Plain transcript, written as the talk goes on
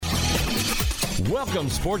Welcome,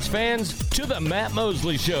 sports fans, to the Matt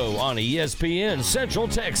Mosley Show on ESPN Central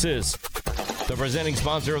Texas. The presenting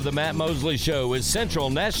sponsor of the Matt Mosley Show is Central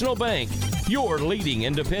National Bank, your leading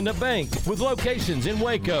independent bank with locations in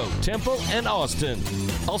Waco, Temple, and Austin.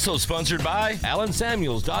 Also sponsored by Allen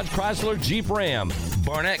Samuels Dodge Chrysler Jeep Ram,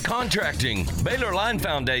 Barnett Contracting, Baylor Line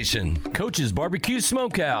Foundation, Coach's Barbecue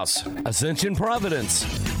Smokehouse, Ascension Providence,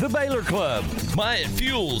 The Baylor Club, Myatt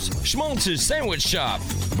Fuels, Schmaltz's Sandwich Shop,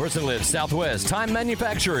 VersaLive Southwest Time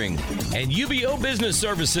Manufacturing, and UBO Business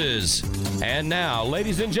Services. And now,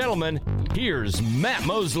 ladies and gentlemen, here's Matt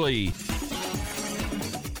Mosley.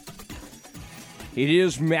 It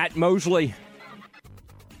is Matt Mosley.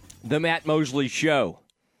 The Matt Mosley Show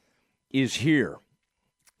is here,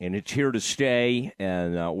 and it's here to stay,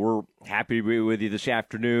 and we're happy to be with you this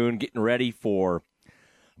afternoon, getting ready for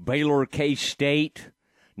Baylor K-State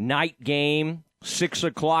night game, 6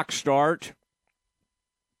 o'clock start.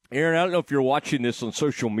 Aaron, I don't know if you're watching this on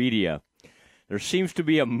social media. There seems to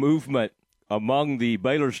be a movement among the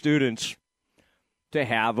Baylor students to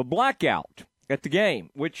have a blackout at the game,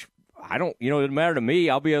 which I don't, it doesn't matter to me.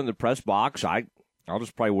 I'll be in the press box. I'll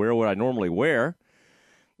just probably wear what I normally wear.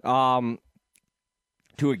 To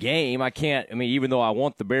a game, I can't, even though I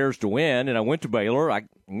want the Bears to win and I went to Baylor, I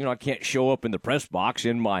can't show up in the press box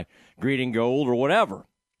in my green and gold or whatever.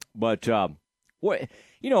 But,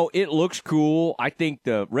 it looks cool. I think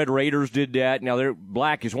the Red Raiders did that. Now, their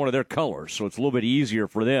black is one of their colors, so it's a little bit easier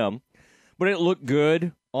for them. But it looked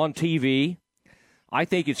good on TV. I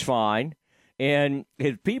think it's fine. And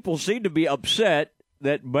people seem to be upset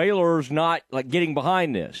that Baylor's not, getting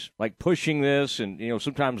behind this, pushing this. And,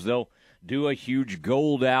 sometimes they'll do a huge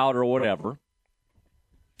gold out or whatever.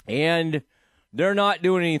 And they're not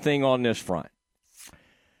doing anything on this front.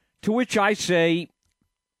 To which I say,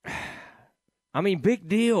 big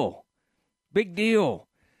deal. Big deal.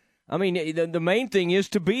 The main thing is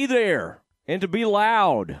to be there and to be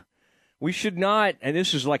loud. We should not, and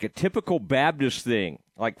this is like a typical Baptist thing,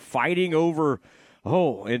 fighting over,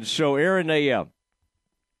 and so Aaron,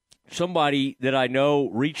 somebody that I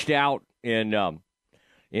know reached out and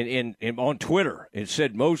on Twitter and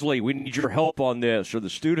said, Mosley, we need your help on this, or the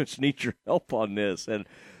students need your help on this. And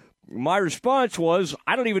my response was,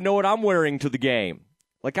 I don't even know what I'm wearing to the game.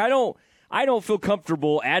 I don't feel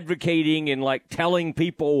comfortable advocating and telling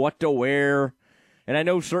people what to wear. And I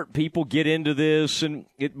know certain people get into this and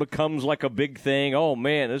it becomes a big thing. Oh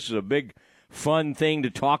man, this is a big fun thing to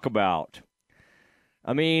talk about.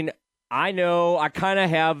 I know I kind of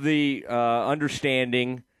have the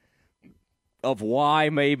understanding of why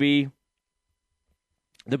maybe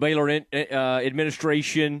the Baylor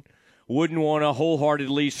administration wouldn't want to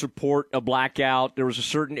wholeheartedly support a blackout. There was a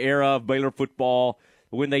certain era of Baylor football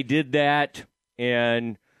when they did that,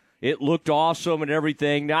 and it looked awesome and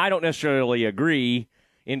everything. Now, I don't necessarily agree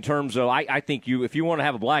in terms of I think if you want to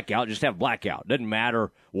have a blackout, just have a blackout. It doesn't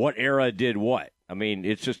matter what era did what.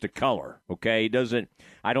 It's just a color, okay?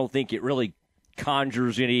 I don't think it really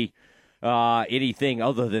conjures anything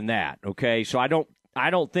other than that, okay? So I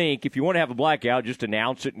don't think if you want to have a blackout, just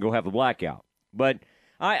announce it and go have a blackout. But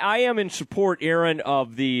I am in support, Aaron,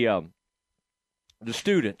 of the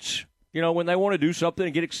students. When they want to do something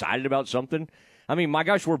and get excited about something. My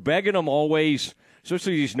gosh, we're begging them always,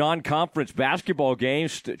 especially these non-conference basketball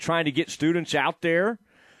games, trying to get students out there.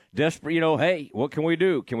 Desperate, hey, what can we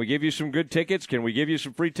do? Can we give you some good tickets? Can we give you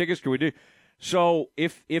some free tickets? Can we do? So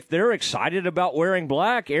if they're excited about wearing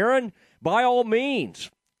black, Aaron, by all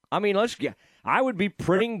means. I would be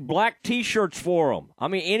printing black T-shirts for them.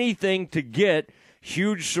 Anything to get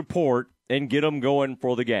huge support and get them going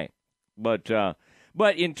for the game. But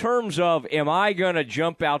in terms of, am I going to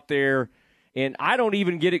jump out there? And I don't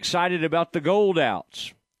even get excited about the gold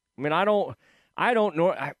outs. I don't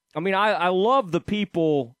know. I love the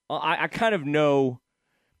people. I kind of know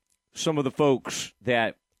some of the folks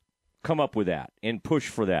that come up with that and push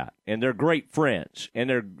for that, and they're great friends, and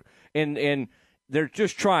they're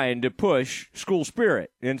just trying to push school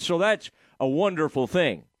spirit, and so that's a wonderful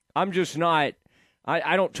thing. I'm just not.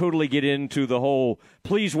 I don't totally get into the whole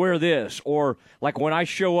please wear this, or when I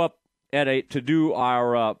show up to do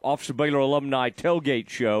our Office of Baylor Alumni tailgate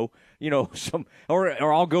show,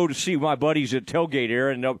 or I'll go to see my buddies at tailgate here,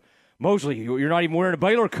 and Mosley, you're not even wearing a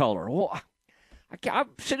Baylor color. Well, I'm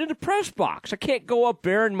sitting in the press box. I can't go up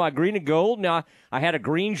there in my green and gold. Now, I had a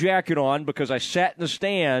green jacket on because I sat in the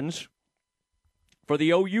stands for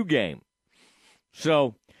the OU game.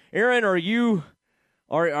 So, Aaron, do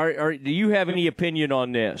you have any opinion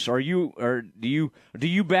on this? Do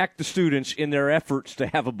you back the students in their efforts to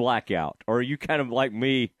have a blackout? Or are you kind of like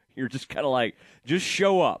me? You're just kind of just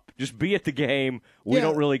show up. Just be at the game. We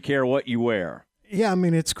don't really care what you wear. Yeah, I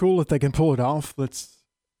mean, it's cool if they can pull it off. Let's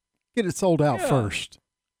get it sold out first.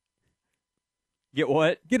 Get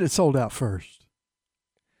what? Get it sold out first.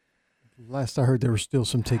 Last I heard, there were still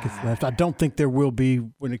some tickets left. I don't think there will be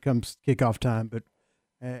when it comes kickoff time, but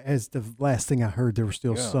as the last thing I heard, there were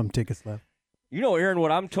still some tickets left. You know, Aaron,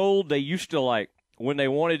 what I'm told, they used to, like, when they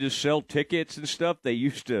wanted to sell tickets and stuff, they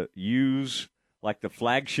used to use, like, the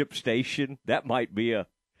flagship station. That might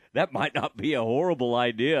not be a horrible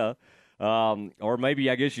idea. Or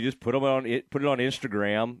maybe, I guess, you just put it on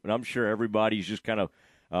Instagram, and I'm sure everybody's just kind of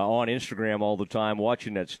on Instagram all the time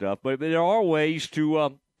watching that stuff. But there are ways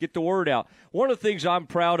to get the word out. One of the things I'm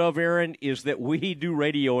proud of, Aaron, is that we do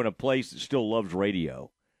radio in a place that still loves radio.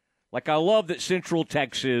 Like, I love that Central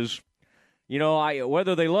Texas, you know,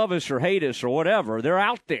 whether they love us or hate us or whatever, they're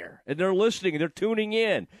out there, and they're listening, and they're tuning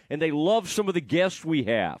in, and they love some of the guests we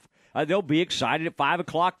have. They'll be excited at 5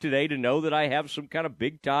 o'clock today to know that I have some kind of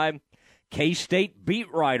big-time K-State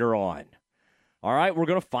beat writer on. All right, we're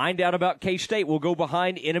going to find out about K-State. We'll go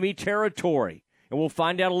behind enemy territory, and we'll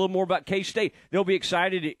find out a little more about K-State. They'll be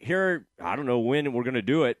excited to hear, I don't know when we're going to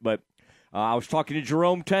do it, but I was talking to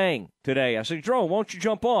Jerome Tang today. I said, Jerome, why don't you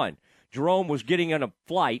jump on? Jerome was getting on a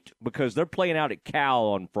flight because they're playing out at Cal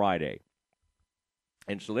on Friday.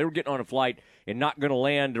 And so they were getting on a flight and not going to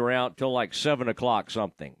land around till like 7 o'clock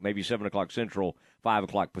something, maybe 7 o'clock Central, 5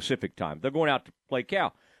 o'clock Pacific time. They're going out to play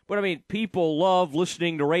Cal. But, I mean, people love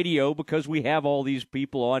listening to radio because we have all these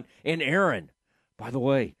people on. And Aaron, by the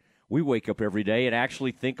way, we wake up every day and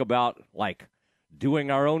actually think about, like,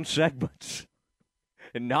 doing our own segments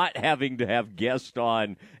and not having to have guests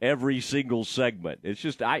on every single segment. It's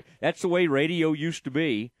just that's the way radio used to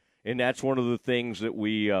be, and that's one of the things that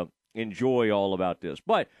we enjoy all about this.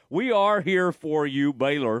 But we are here for you,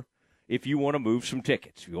 Baylor, if you want to move some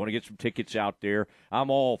tickets. If you want to get some tickets out there, I'm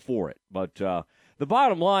all for it. But the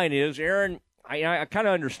bottom line is, Aaron, I kind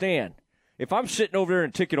of understand. If I'm sitting over there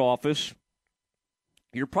in ticket office,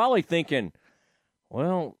 you're probably thinking,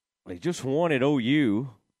 well, they just won at OU.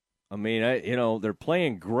 I mean, they're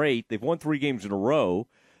playing great. They've won 3 games in a row.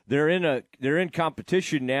 They're in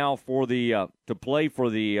competition now for the to play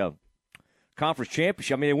for the conference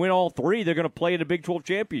championship. I mean, they win all 3. They're going to play in the Big 12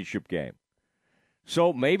 championship game.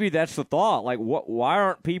 So maybe that's the thought. Like, why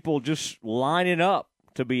aren't people just lining up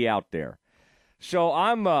to be out there? So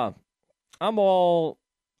I'm all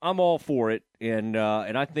for it, and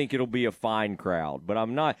I think it'll be a fine crowd. But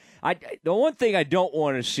I'm not. The one thing I don't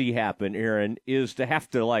want to see happen, Aaron, is to have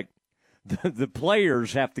to, like, the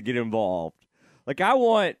players have to get involved. Like, I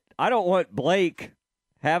don't want Blake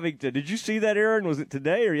having to. Did you see that, Aaron? Was it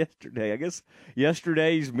today or yesterday? I guess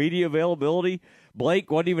yesterday's media availability. Blake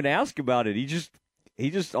wasn't even asked about it. He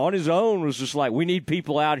just on his own was just like, we need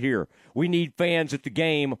people out here. We need fans at the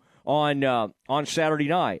game on Saturday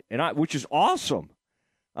night, which is awesome.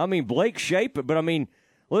 I mean, Blake shape it, but I mean,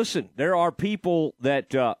 listen, there are people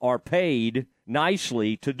that are paid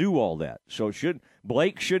nicely to do all that. So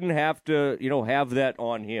Blake shouldn't have to, have that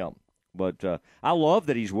on him. But I love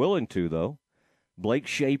that he's willing to, though. Blake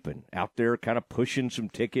Shapen out there kind of pushing some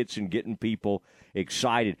tickets and getting people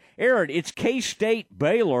excited. Aaron, it's K-State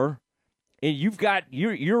Baylor, and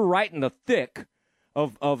you're right in the thick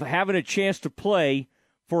of having a chance to play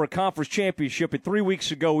for a conference championship. And 3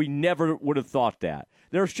 weeks ago, we never would have thought that.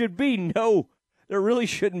 There really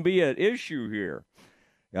shouldn't be an issue here.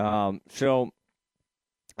 So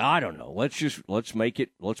I don't know. Let's make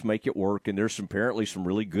it work. And there's apparently some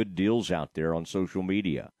really good deals out there on social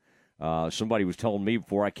media. Somebody was telling me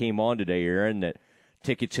before I came on today, Aaron, that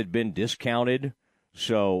tickets had been discounted.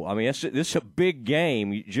 So, I mean, this is a big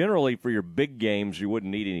game. Generally, for your big games, you wouldn't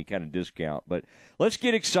need any kind of discount. But let's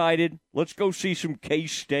get excited. Let's go see some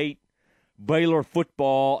K-State Baylor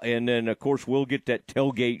football. And then, of course, we'll get that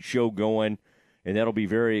tailgate show going, and that'll be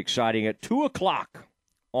very exciting. At 2 o'clock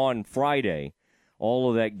on Friday, all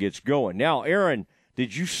of that gets going. Now, Aaron,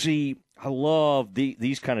 did you see – I love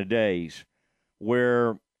these kind of days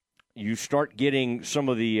where – you start getting some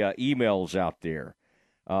of the emails out there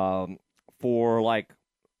for, like,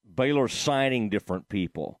 Baylor signing different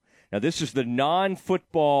people. Now, this is the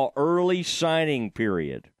non-football early signing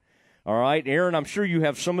period. All right, Aaron, I'm sure you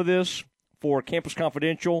have some of this for Campus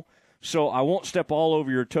Confidential, so I won't step all over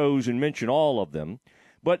your toes and mention all of them.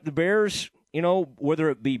 But the Bears, whether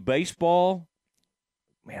it be baseball,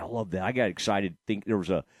 man, I love that. I got excited to think there was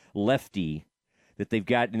a lefty that they've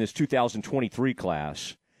got in this 2023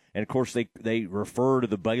 class. And, of course, they refer to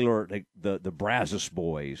the Baylor, the Brazos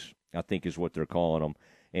boys, I think is what they're calling them.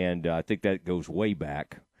 And I think that goes way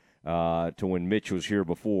back to when Mitch was here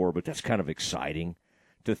before. But that's kind of exciting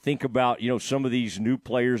to think about, some of these new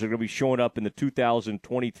players that are going to be showing up in the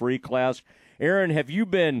 2023 class. Aaron, have you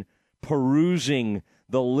been perusing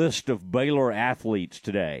the list of Baylor athletes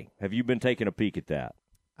today? Have you been taking a peek at that?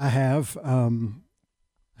 I have. I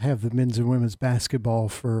have the men's and women's basketball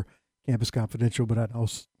for Campus Confidential, but I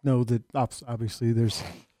also know that obviously there's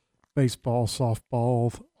baseball,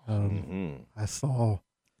 softball. I saw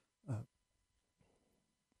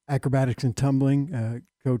acrobatics and tumbling.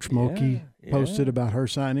 Coach Mulkey posted about her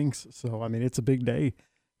signings. So, I mean, it's a big day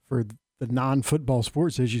for the non-football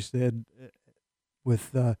sports, as you said,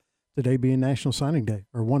 with today being National Signing Day,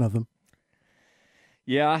 or one of them.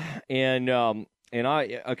 Yeah, and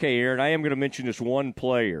Aaron, I am going to mention this one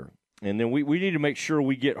player, and then we need to make sure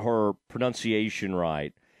we get her pronunciation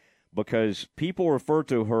right, because people refer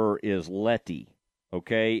to her as Letty,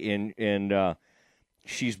 okay? And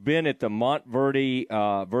she's been at the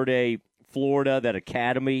Montverde, Florida, that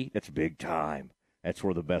academy. That's big time. That's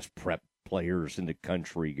where the best prep players in the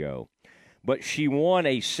country go. But she won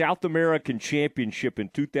a South American championship in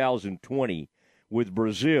 2020 with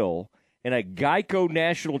Brazil and a Geico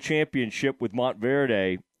National Championship with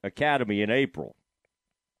Montverde Academy in April.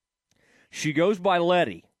 She goes by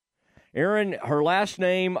Letty. Aaron, her last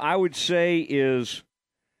name, I would say, is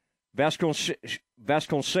Vasconcelos.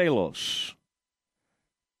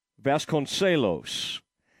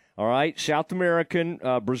 All right, South American,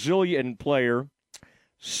 Brazilian player,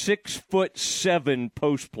 6'7"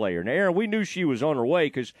 post player. Now, Aaron, we knew she was on her way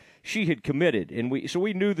because she had committed, and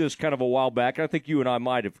we knew this kind of a while back. I think you and I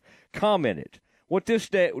might have commented. What this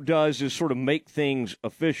does is sort of make things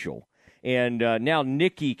official, and now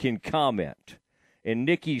Nikki can comment. And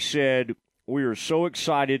Nikki said, "We are so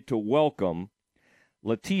excited to welcome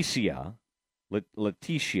Leticia, and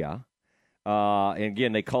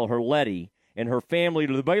again they call her Letty, and her family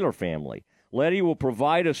to the Baylor family. Letty will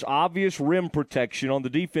provide us obvious rim protection on the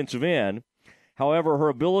defensive end. However, her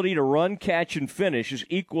ability to run, catch, and finish is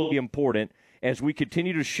equally important as we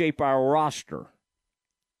continue to shape our roster."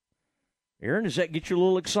 Aaron, does that get you a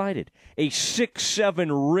little excited? A 6'7"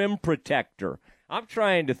 rim protector. I'm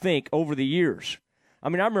trying to think over the years. I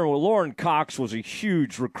mean, I remember Lauren Cox was a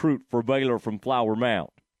huge recruit for Baylor from Flower Mound.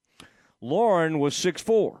 Lauren was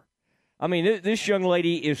 6'4". I mean, this young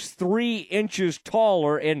lady is 3 inches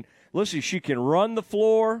taller, and listen, she can run the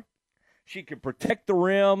floor. She can protect the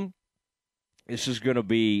rim. This is going to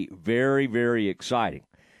be very, very exciting.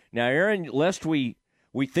 Now, Aaron, lest we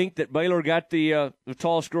think that Baylor got the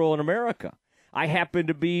tallest girl in America, I happen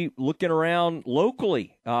to be looking around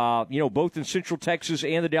locally, both in Central Texas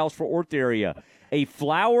and the Dallas-Fort Worth area, a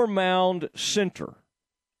Flower Mound center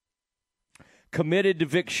committed to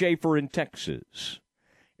Vic Schaefer in Texas.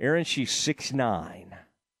 Aaron, she's 6'9".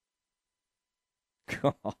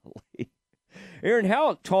 Golly. Aaron,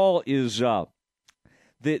 how tall is the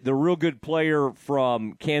real good player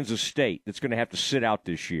from Kansas State that's going to have to sit out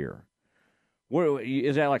this year? What,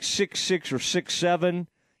 is that like 6'6" or 6'7"?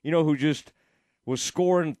 Who just was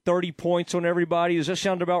scoring 30 points on everybody? Does that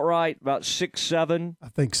sound about right? About 6'7"? I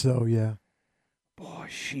think so, yeah. Boy,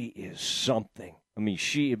 she is something. I mean,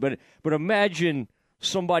 but imagine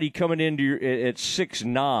somebody coming into your at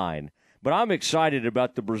 6'9". But I'm excited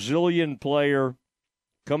about the Brazilian player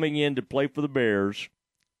coming in to play for the Bears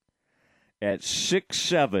at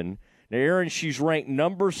 6'7". Now, Aaron, she's ranked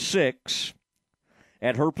number 6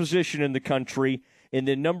 at her position in the country, and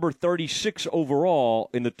then number 36 overall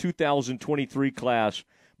in the 2023 class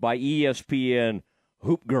by ESPN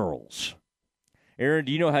Hoop Girls. Aaron,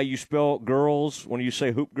 do you know how you spell girls when you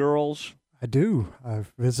say Hoop Girls? I do. I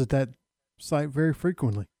visit that site very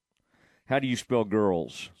frequently. How do you spell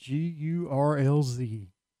girls? Gurlz.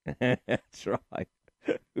 That's right.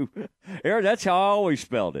 Aaron, that's how I always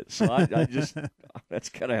spelled it. So I just that's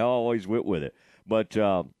kind of how I always went with it. But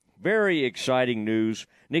very exciting news.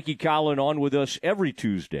 Nikki Collin on with us every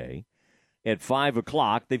Tuesday at 5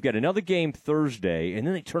 o'clock. They've got another game Thursday, and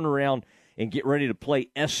then they turn around and get ready to play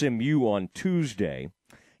SMU on Tuesday.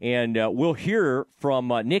 And we'll hear from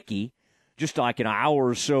Nikki just like an hour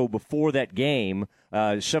or so before that game.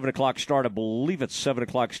 7 o'clock start, I believe it's 7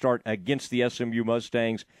 o'clock start against the SMU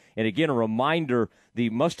Mustangs. And again, a reminder, the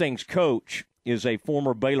Mustangs coach is a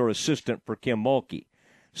former Baylor assistant for Kim Mulkey.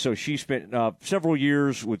 So she spent several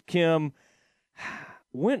years with Kim,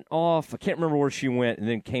 went off, I can't remember where she went, and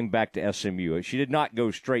then came back to SMU. She did not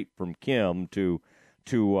go straight from Kim to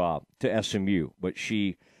SMU, but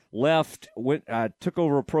she left, took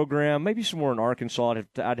over a program, maybe somewhere in Arkansas.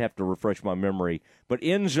 I'd have to refresh my memory, but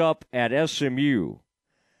ends up at SMU,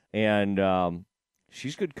 and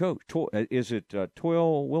she's a good coach. Is it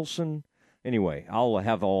Toyle Wilson? Anyway, I'll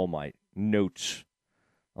have all my notes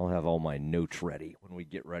I'll have all my notes ready when we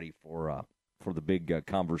get ready for the big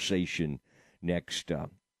conversation next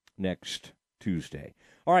Tuesday.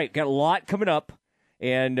 All right, got a lot coming up,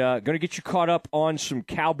 and going to get you caught up on some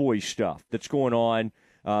Cowboys stuff that's going on.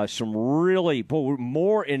 Some really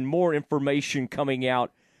more and more information coming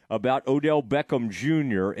out about Odell Beckham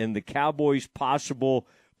Jr. and the Cowboys' possible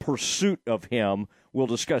pursuit of him. We'll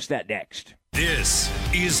discuss that next. This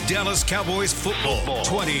is Dallas Cowboys football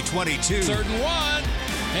 2022. 3rd and 1.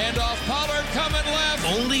 Handoff, Pollard coming left.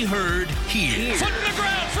 Only heard here. Foot in the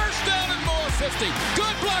ground. 1st down and more. 50.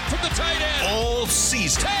 Good block from the tight end. All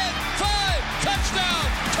season. 10, 5, touchdown.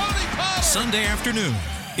 Tony Pollard. Sunday afternoon.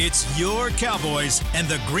 It's your Cowboys and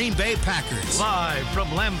the Green Bay Packers. Live from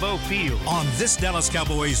Lambeau Field. On this Dallas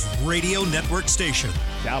Cowboys radio network station.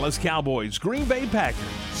 Dallas Cowboys, Green Bay Packers.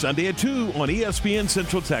 Sunday at 2 on ESPN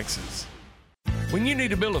Central Texas. When you need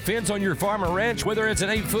to build a fence on your farm or ranch, whether it's an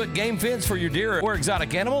 8-foot game fence for your deer or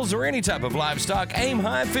exotic animals or any type of livestock, Aim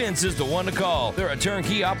High Fence is the one to call. They're a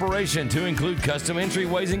turnkey operation to include custom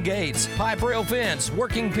entryways and gates, pipe rail fence,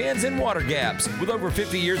 working pins, and water gaps. With over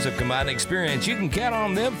 50 years of combined experience, you can count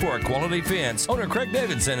on them for a quality fence. Owner Craig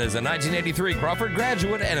Davidson is a 1983 Crawford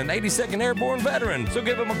graduate and an 82nd Airborne veteran. So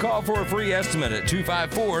give him a call for a free estimate at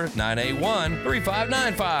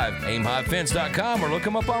 254-981-3595. AimHighFence.com or look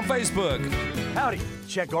them up on Facebook. Howdy,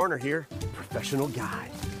 Chet Garner here, professional guide,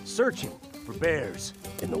 searching for bears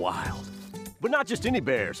in the wild. But not just any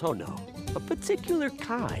bears, oh no, a particular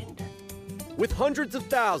kind. With hundreds of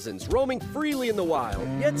thousands roaming freely in the wild,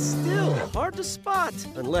 yet still hard to spot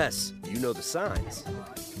unless you know the signs.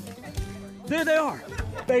 There they are,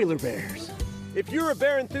 Baylor bears. If you're a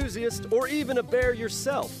bear enthusiast or even a bear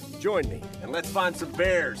yourself, join me and let's find some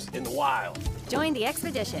bears in the wild. Join the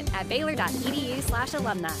expedition at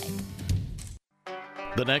baylor.edu/alumni.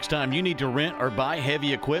 The next time you need to rent or buy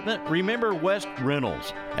heavy equipment, remember West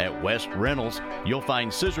Rentals. At West Rentals, you'll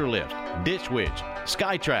find scissor lift, ditch witch,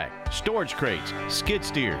 SkyTrack, storage crates, skid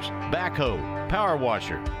steers, backhoe, power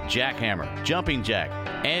washer, jackhammer, jumping jack,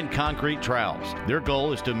 and concrete trowels. Their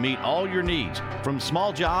goal is to meet all your needs, from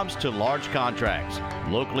small jobs to large contracts.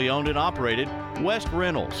 Locally owned and operated, West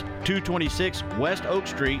Rentals, 226 West Oak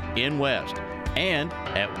Street in West, and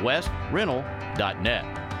at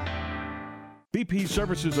westrental.net. BP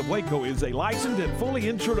Services of Waco is a licensed and fully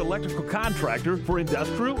insured electrical contractor for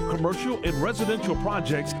industrial, commercial, and residential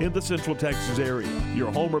projects in the Central Texas area.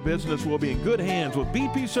 Your home or business will be in good hands with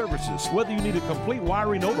BP Services. Whether you need a complete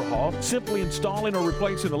wiring overhaul, simply installing or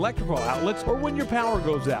replacing electrical outlets, or when your power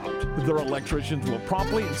goes out, their electricians will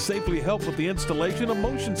promptly and safely help with the installation of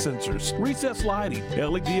motion sensors, recessed lighting,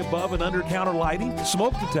 LED above and under counter lighting,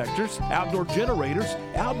 smoke detectors, outdoor generators,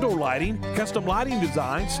 outdoor lighting, custom lighting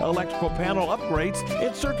designs, electrical panel upgrades,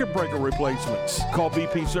 and circuit breaker replacements. Call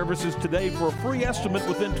BP Services today for a free estimate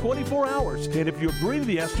within 24 hours. And if you agree to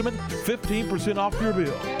the estimate, 15% off your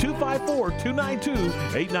bill.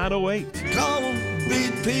 254-292-8908. Call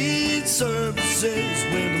BP Services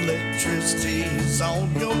when electricity's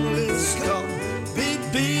on your list. Call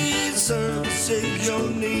BP Services, your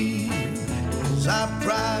needs. Our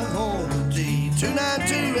priority.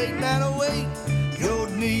 292-8908. Your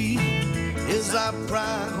need is our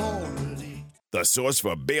priority. The source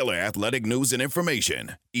for Baylor athletic news and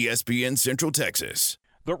information, ESPN Central Texas.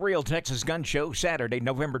 The Real Texas Gun Show, Saturday,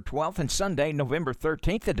 November 12th and Sunday, November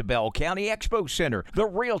 13th at the Bell County Expo Center. The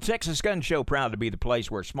Real Texas Gun Show, proud to be the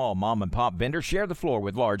place where small mom-and-pop vendors share the floor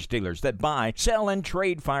with large dealers that buy, sell, and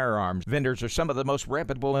trade firearms. Vendors are some of the most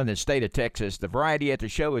reputable in the state of Texas. The variety at the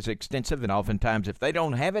show is extensive, and oftentimes if they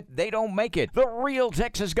don't have it, they don't make it. The Real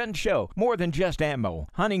Texas Gun Show, more than just ammo,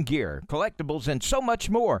 hunting gear, collectibles, and so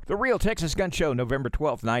much more. The Real Texas Gun Show, November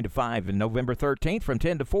 12th, 9 to 5, and November 13th from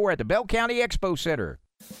 10 to 4 at the Bell County Expo Center.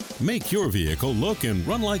 Make your vehicle look and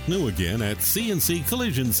run like new again at C&C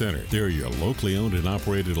Collision Center. They're your locally owned and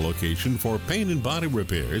operated location for paint and body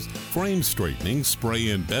repairs, frame straightening,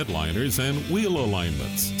 spray and bed liners, and wheel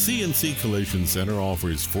alignments. C&C Collision Center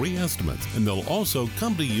offers free estimates, and they'll also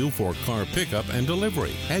come to you for car pickup and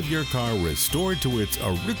delivery. Have your car restored to its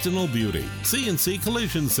original beauty. C&C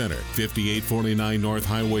Collision Center, 5849 North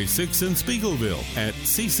Highway 6 in Spiegelville, at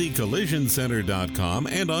cccollisioncenter.com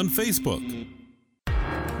and on Facebook.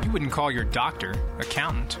 You wouldn't call your doctor,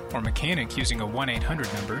 accountant, or mechanic using a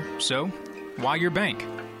 1-800 number, so why your bank?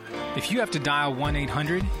 If you have to dial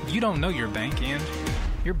 1-800, you don't know your bank and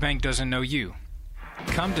your bank doesn't know you.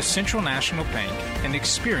 Come to Central National Bank and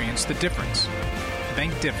experience the difference.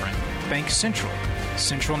 Bank different. Bank Central.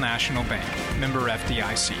 Central National Bank. Member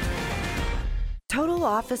FDIC. Total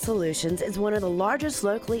Office Solutions is one of the largest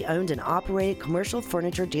locally owned and operated commercial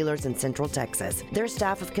furniture dealers in Central Texas. Their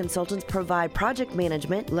staff of consultants provide project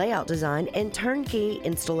management, layout design, and turnkey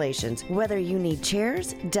installations. Whether you need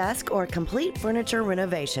chairs, desk, or complete furniture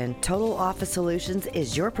renovation, Total Office Solutions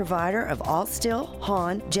is your provider of all steel,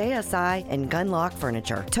 HON, JSI, and Gunlock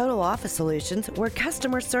furniture. Total Office Solutions, where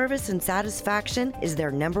customer service and satisfaction is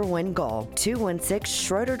their number one goal. 216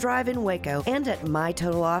 Schroeder Drive in Waco and at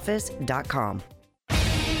mytotaloffice.com.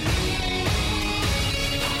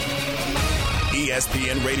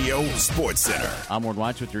 ESPN Radio Sports Center. I'm Ward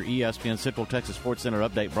Weitz with your ESPN Central Texas Sports Center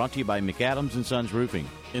update, brought to you by McAdams & Sons Roofing.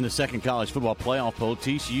 In the second college football playoff poll,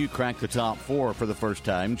 TCU cracked the top four for the first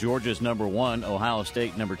time. Georgia's number 1, Ohio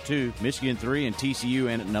State number 2, Michigan 3, and TCU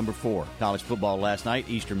in at number 4. College football last night,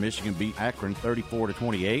 Eastern Michigan beat Akron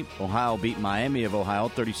 34-28. Ohio beat Miami of Ohio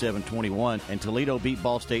 37-21, and Toledo beat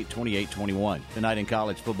Ball State 28-21. Tonight in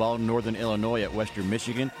college football, Northern Illinois at Western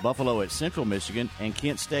Michigan, Buffalo at Central Michigan, and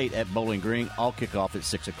Kent State at Bowling Green all kick off at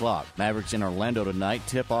 6 o'clock. Mavericks in Orlando tonight.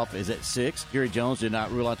 Tip-off is at 6. Gary Jones did not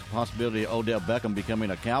rule out the possibility of Odell Beckham becoming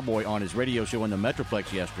a Cowboy on his radio show in the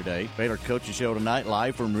Metroplex yesterday. Baylor Coaches Show tonight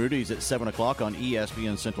live from Rudy's at 7 o'clock on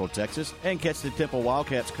ESPN Central Texas. And catch the Temple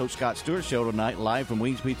Wildcats Coach Scott Stewart Show tonight live from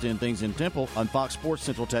Wings Pizza and Things in Temple on Fox Sports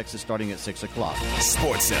Central Texas starting at 6 o'clock.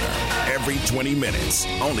 Sports Center, every 20 minutes,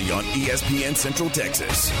 only on ESPN Central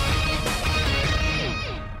Texas.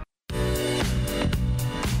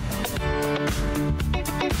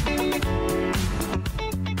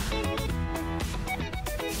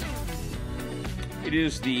 It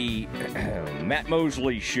is the Matt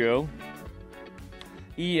Mosley Show.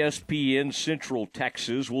 ESPN Central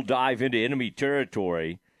Texas will dive into enemy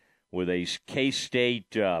territory with a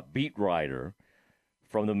K-State beat writer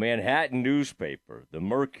from the Manhattan newspaper, the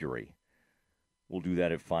Mercury. We'll do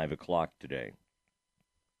that at 5 o'clock today.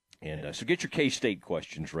 And so get your K-State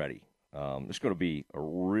questions ready. It's going to be a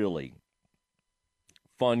really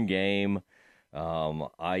fun game.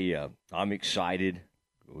 I'm excited.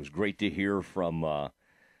 It was great to hear from,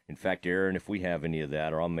 in fact, Aaron, if we have any of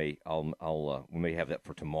that, or we may have that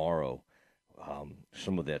for tomorrow.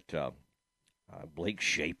 Some of that Blake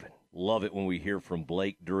Shapen. Love it when we hear from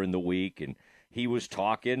Blake during the week, and he was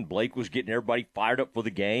talking. Blake was getting everybody fired up for the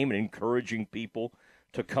game and encouraging people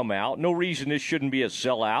to come out. No reason this shouldn't be a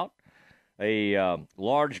sellout. A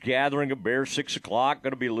large gathering of Bears, 6 o'clock,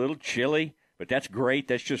 going to be a little chilly, but that's great.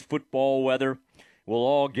 That's just football weather. We'll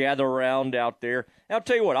all gather around out there. And I'll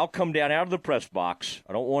tell you what, I'll come down out of the press box.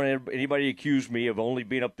 I don't want anybody to accuse me of only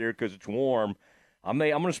being up there because it's warm. I'm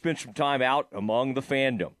going to spend some time out among the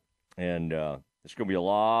fandom. And it's going to be a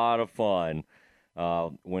lot of fun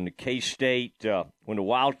when the K-State, when the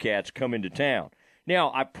Wildcats come into town.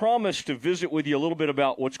 Now, I promised to visit with you a little bit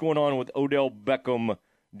about what's going on with Odell Beckham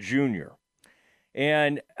Jr.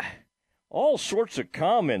 And all sorts of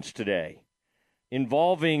comments today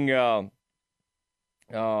involving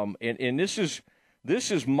and this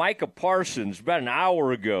is Micah Parsons about an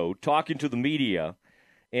hour ago talking to the media,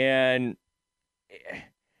 and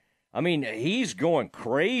I mean he's going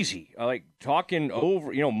crazy, like talking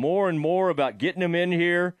over more and more about getting him in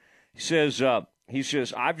here. He says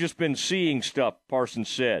I've just been seeing stuff, Parsons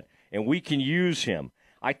said, and we can use him.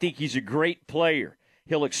 I think he's a great player.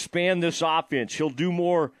 He'll expand this offense. He'll do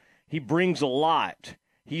more. He brings a lot.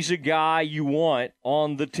 He's a guy you want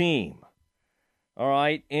on the team. All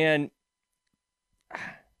right, and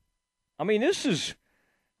I mean, this is,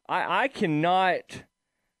 I cannot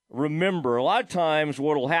remember. A lot of times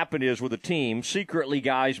what will happen is with a team, secretly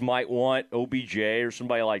guys might want OBJ or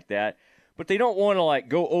somebody like that, but they don't want to,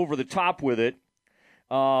 go over the top with it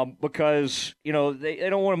because, they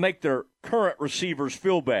don't want to make their current receivers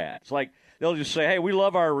feel bad. It's like they'll just say, hey, we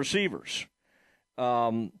love our receivers.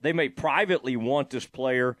 They may privately want this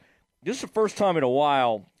player. This is the first time in a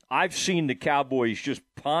while I've seen the Cowboys just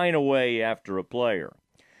pine away after a player.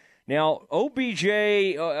 Now, Odell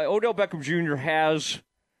Beckham Jr. has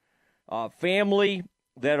family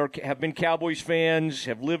that have been Cowboys fans,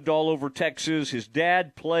 have lived all over Texas. His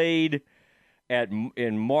dad played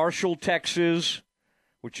in Marshall, Texas,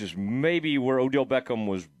 which is maybe where Odell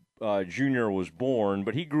Beckham Jr. was born,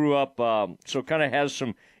 but he grew up, so kind of has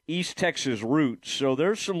some East Texas roots. So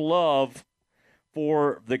there's some love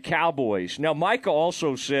for the Cowboys. Now, Micah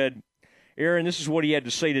also said, Aaron, this is what he had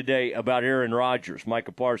to say today about Aaron Rodgers,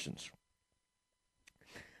 Micah Parsons.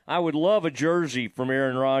 I would love a jersey from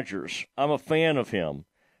Aaron Rodgers. I'm a fan of him,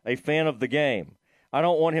 a fan of the game. I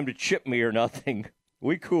don't want him to chip me or nothing.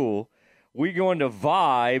 We cool. We going to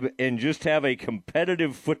vibe and just have a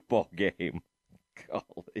competitive football game.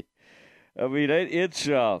 Golly. I mean,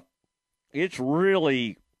 it's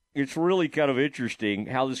really it's really kind of interesting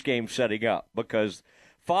how this game's setting up because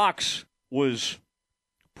Fox was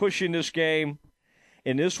pushing this game,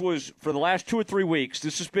 and this was, for the last 2 or 3 weeks,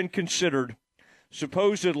 this has been considered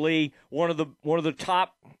supposedly one of the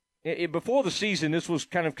top. Before the season, this was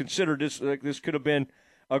kind of considered this could have been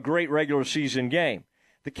a great regular season game.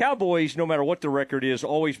 The Cowboys, no matter what the record is,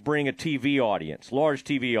 always bring a TV audience, large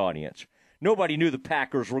TV audience. Nobody knew the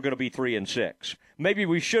Packers were going to be 3-6. Maybe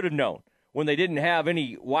we should have known when they didn't have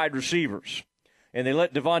any wide receivers and they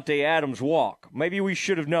let Devontae Adams walk. Maybe we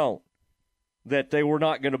should have known that they were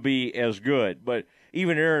not going to be as good. But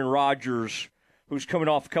even Aaron Rodgers, who's coming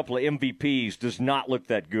off a couple of MVPs, does not look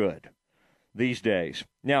that good these days.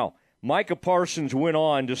 Now, Micah Parsons went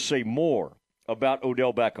on to say more about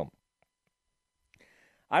Odell Beckham.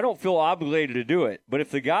 I don't feel obligated to do it, but if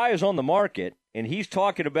the guy is on the market and he's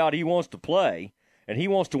talking about he wants to play and he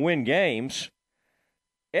wants to win games,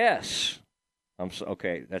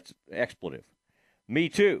 okay, that's expletive. Me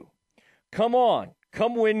too. Come on,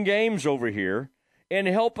 come win games over here and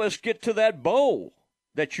help us get to that bowl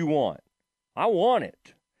that you want. I want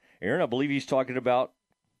it. Aaron, I believe he's talking about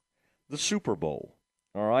the Super Bowl.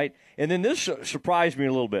 All right? And then this surprised me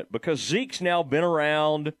a little bit because Zeke's now been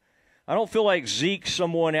around. I don't feel like Zeke's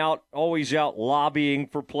someone always out lobbying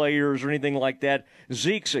for players or anything like that.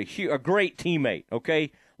 Zeke's a great teammate,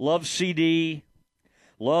 okay? Loves CD,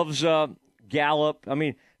 loves Gallup. I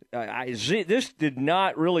mean, this did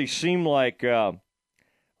not really seem like but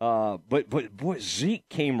boy, Zeke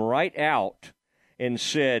came right out and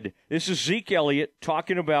said, this is Zeke Elliott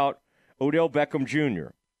talking about Odell Beckham Jr.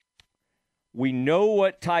 We know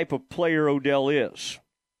what type of player Odell is.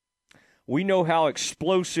 We know how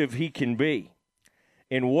explosive he can be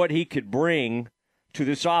and what he could bring to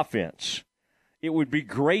this offense. It would be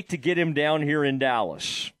great to get him down here in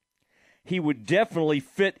Dallas. He would definitely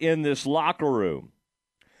fit in this locker room.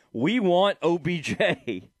 We want OBJ.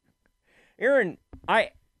 Aaron,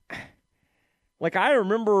 I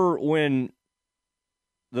remember when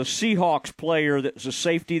the Seahawks player that was a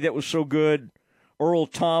safety that was so good, Earl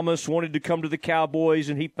Thomas, wanted to come to the Cowboys,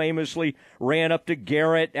 and he famously ran up to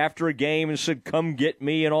Garrett after a game and said, come get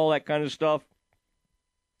me, and all that kind of stuff.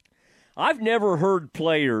 I've never heard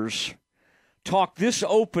players talk this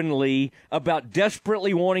openly about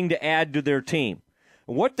desperately wanting to add to their team.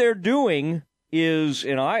 What they're doing is,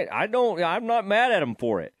 and I'm not mad at them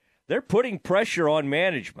for it, they're putting pressure on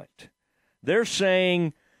management. They're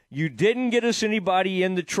saying, you didn't get us anybody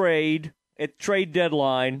in the trade at trade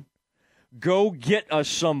deadline. Go get us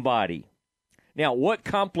somebody. Now, what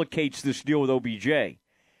complicates this deal with OBJ?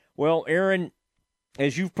 Well, Aaron,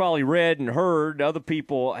 as you've probably read and heard, other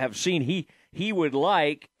people have seen, he would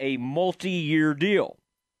like a multi-year deal.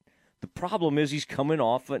 The problem is he's coming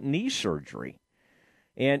off a knee surgery.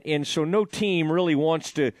 And so no team really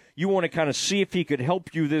wants to – you want to kind of see if he could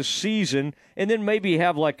help you this season and then maybe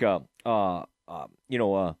have like a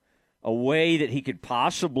way that he could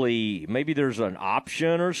possibly – maybe there's an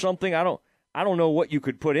option or something. I don't know what you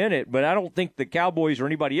could put in it, but I don't think the Cowboys or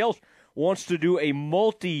anybody else wants to do a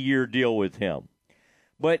multi-year deal with him.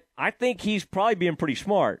 But I think he's probably being pretty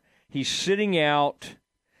smart. He's sitting out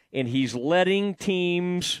and he's letting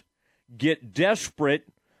teams get desperate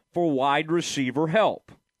for wide receiver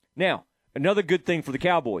help. Now, another good thing for the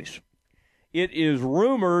Cowboys. It is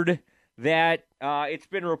rumored that it's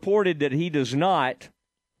been reported that he does not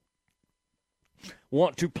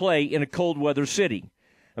want to play in a cold weather city.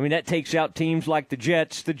 I mean, that takes out teams like the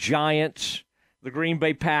Jets, the Giants, the Green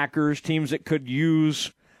Bay Packers, teams that could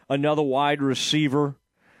use another wide receiver.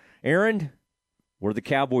 Aaron, where the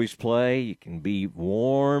Cowboys play, you can be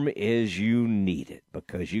warm as you need it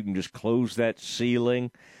because you can just close that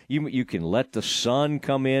ceiling. You can let the sun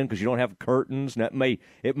come in because you don't have curtains. And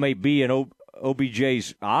it may be in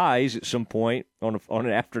OBJ's eyes at some point on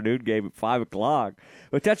an afternoon game at 5 o'clock,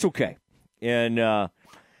 but that's okay. And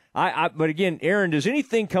but again, Aaron, does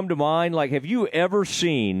anything come to mind? Like, have you ever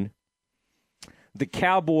seen the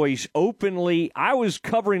Cowboys openly? I was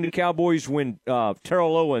covering the Cowboys when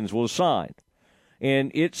Terrell Owens was signed,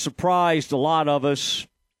 and it surprised a lot of us.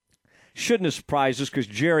 Shouldn't have surprised us because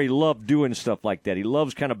Jerry loved doing stuff like that. He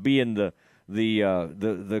loves kind of being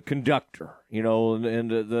the conductor, you know,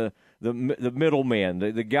 and the middleman,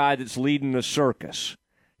 the guy that's leading the circus.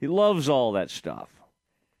 He loves all that stuff.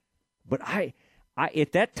 But I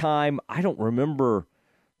at that time, I don't remember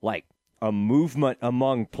like a movement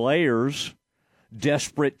among players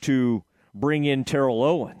desperate to bring in Terrell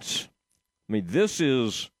Owens. I mean, this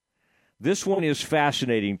one is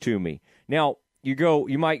fascinating to me. Now,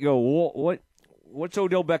 you might go, well, what's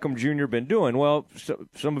Odell Beckham Jr. been doing? Well,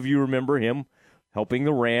 some of you remember him helping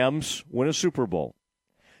the Rams win a Super Bowl.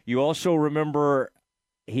 You also remember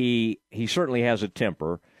he certainly has a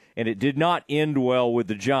temper, and it did not end well with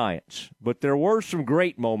the Giants. But there were some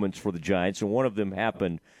great moments for the Giants, and one of them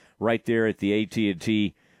happened right there at the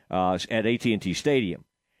AT&T Stadium.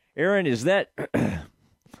 Aaron, is the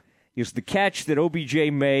catch that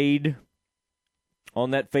OBJ made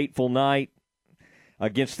on that fateful night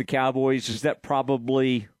against the Cowboys, that's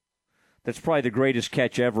probably the greatest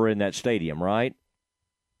catch ever in that stadium, right?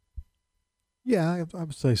 Yeah, I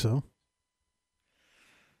would say so.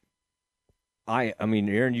 I mean,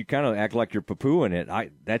 Aaron, you kind of act like you're poo-pooing it.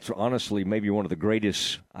 That's honestly maybe one of the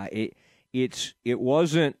greatest. It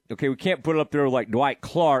wasn't okay. We can't put it up there like Dwight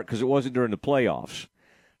Clark because it wasn't during the playoffs,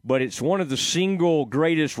 but it's one of the single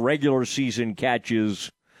greatest regular season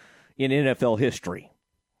catches in NFL history.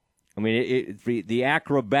 I mean, the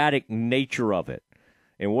acrobatic nature of it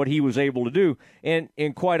and what he was able to do, and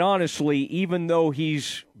quite honestly, even though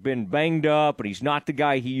he's been banged up and he's not the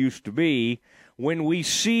guy he used to be, when we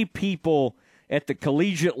see people at the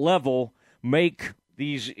collegiate level make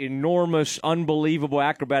these enormous, unbelievable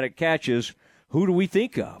acrobatic catches, who do we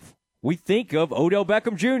think of? We think of Odell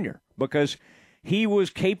Beckham Jr. because he was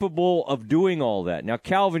capable of doing all that. Now,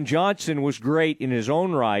 Calvin Johnson was great in his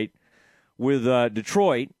own right with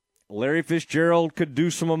Detroit. Larry Fitzgerald could do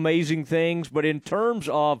some amazing things, but in terms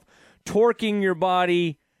of torquing your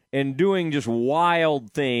body and doing just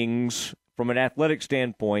wild things from an athletic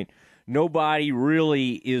standpoint, nobody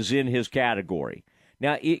really is in his category.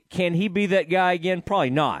 Now, can he be that guy again? Probably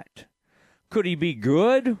not. Could he be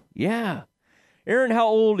good? Yeah. Aaron, how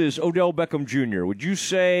old is Odell Beckham Jr.? Would you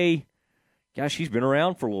say, gosh, he's been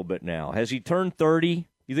around for a little bit now. Has he turned 30?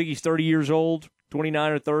 You think he's 30 years old,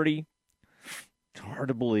 29 or 30? It's hard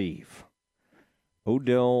to believe.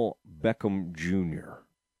 Odell Beckham Jr.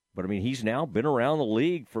 But, I mean, he's now been around the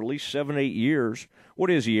league for at least 7, 8 years.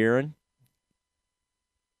 What is he, Aaron?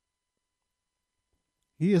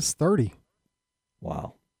 He is 30.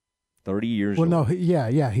 Wow. 30 years old. Well, no,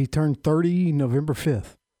 yeah. He turned 30 November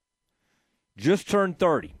 5th. Just turned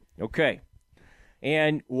 30. Okay.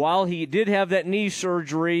 And while he did have that knee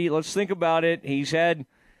surgery, let's think about it. He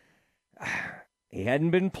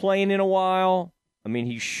hadn't been playing in a while. I mean,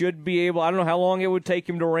 he should be able, I don't know how long it would take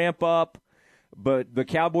him to ramp up, but the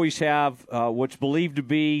Cowboys have what's believed to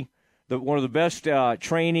be one of the best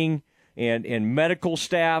training and medical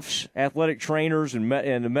staffs, athletic trainers, and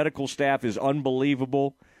the medical staff is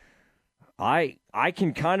unbelievable. I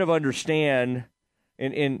can kind of understand,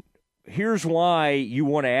 and here's why you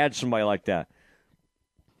want to add somebody like that.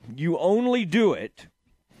 You only do it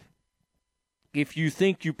if you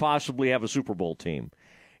think you possibly have a Super Bowl team.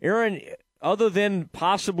 Aaron, other than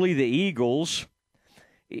possibly the Eagles,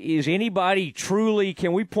 is anybody truly,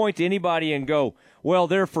 can we point to anybody and go, well,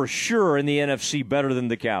 they're for sure in the NFC better than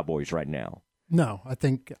the Cowboys right now? No, I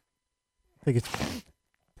think it's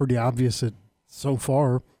pretty obvious that so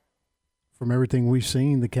far, from everything we've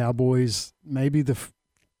seen, the Cowboys, maybe the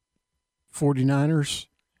 49ers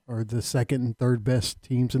are the second and third best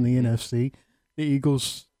teams in the NFC. The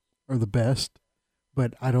Eagles are the best,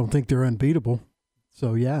 but I don't think they're unbeatable.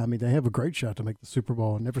 So, yeah, I mean, they have a great shot to make the Super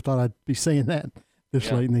Bowl. I never thought I'd be saying that this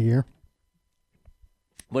late in the year.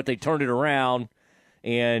 But they turned it around,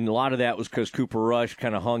 and a lot of that was because Cooper Rush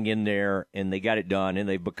kind of hung in there, and they got it done, and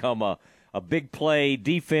they've become a big play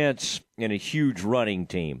defense and a huge running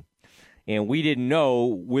team. And we didn't know,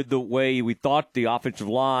 with the way we thought the offensive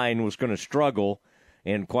line was going to struggle,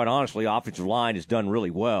 and quite honestly, the offensive line has done really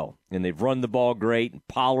well. And they've run the ball great, and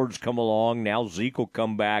Pollard's come along. Now Zeke will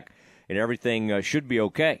come back, and everything should be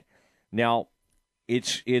okay. Now,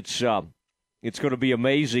 it's going to be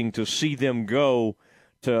amazing to see them go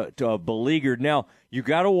to a beleaguered. Now, you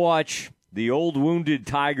got to watch the old wounded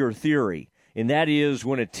tiger theory, and that is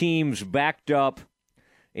when a team's backed up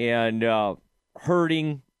and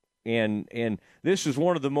hurting, and this is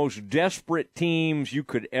one of the most desperate teams you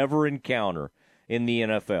could ever encounter in the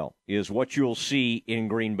NFL, is what you'll see in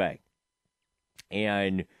Green Bay.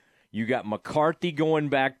 And you got McCarthy going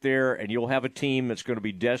back there, and you'll have a team that's going to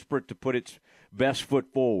be desperate to put its best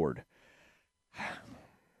foot forward.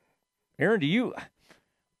 Aaron, do you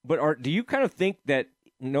kind of think that,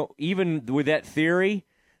 even with that theory,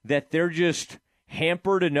 that they're just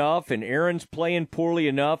hampered enough and Aaron's playing poorly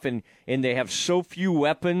enough and they have so few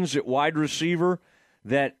weapons at wide receiver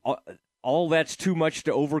that all that's too much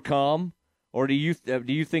to overcome? Or do you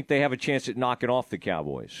think they have a chance at knocking off the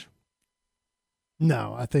Cowboys?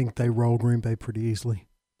 No, I think they roll Green Bay pretty easily.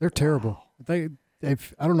 They're terrible. I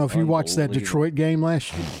don't know if you watched that Detroit game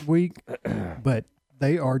last week, but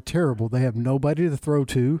they are terrible. They have nobody to throw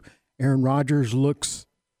to. Aaron Rodgers looks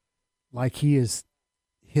like he has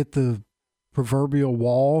hit the proverbial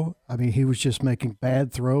wall. I mean, he was just making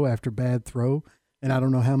bad throw after bad throw, and I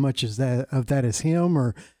don't know how much of that is him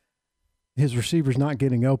or his receivers not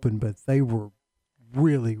getting open, but they were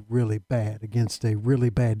really, really bad against a really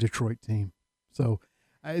bad Detroit team. So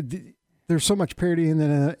there's so much parity in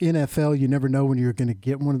the NFL. You never know when you're going to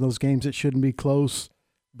get one of those games that shouldn't be close,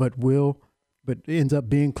 but ends up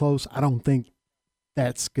being close. I don't think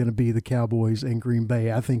that's going to be the Cowboys and Green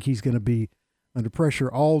Bay. I think he's going to be under pressure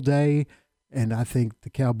all day, and I think the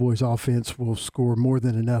Cowboys offense will score more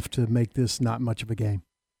than enough to make this not much of a game.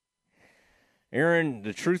 Aaron,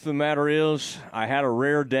 the truth of the matter is I had a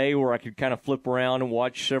rare day where I could kind of flip around and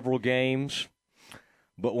watch several games.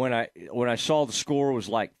 But when I saw the score was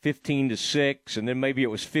like 15-6, and then maybe it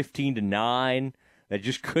was 15-9,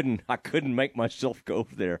 I couldn't make myself go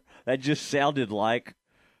there. That just sounded like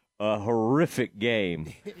a horrific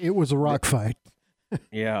game. It was a rock fight.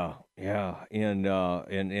 Yeah. And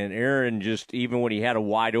Aaron, just even when he had a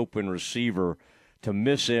wide open receiver, to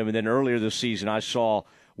miss him. And then earlier this season I saw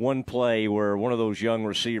one play where one of those young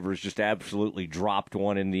receivers just absolutely dropped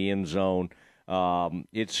one in the end zone.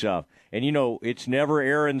 It's never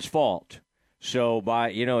Aaron's fault. So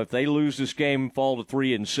if they lose this game and fall to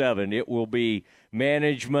 3-7, it will be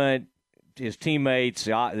management, his teammates,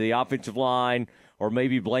 the offensive line, or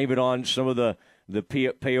maybe blame it on some of the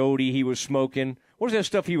peyote he was smoking. What is that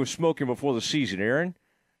stuff he was smoking before the season, Aaron?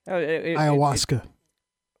 Ayahuasca.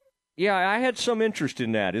 Yeah, I had some interest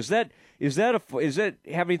in that. Does that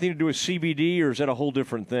have anything to do with CBD, or is that a whole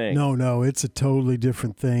different thing? No, it's a totally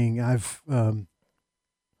different thing. Ayahuasca.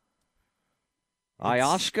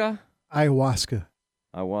 It's,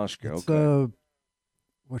 okay.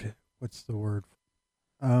 What's the word?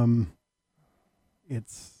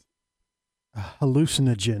 It's a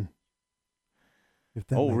hallucinogen.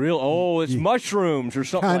 It's mushrooms or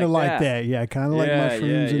something kind of like that. Yeah, kind of like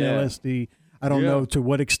mushrooms and LSD. I don't know to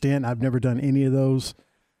what extent. I've never done any of those.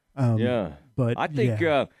 But I think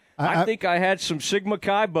I think I had some Sigma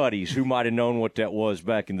Chi buddies who might have known what that was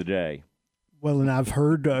back in the day. Well, and I've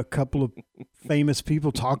heard a couple of famous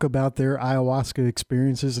people talk about their ayahuasca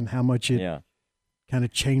experiences and how much it kind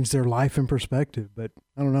of changed their life in perspective. But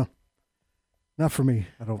I don't know. Not for me,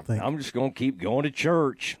 I don't think. I'm just going to keep going to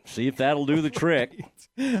church, see if that'll do the trick.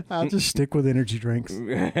 I'll just stick with energy drinks.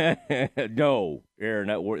 No, Aaron,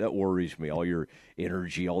 that worries me. All your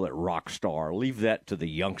energy, all that rock star. Leave that to the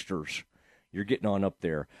youngsters. You're getting on up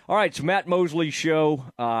there. All right, it's Matt Mosley Show,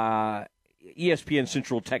 ESPN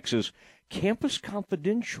Central Texas, Campus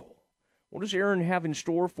Confidential. What does Aaron have in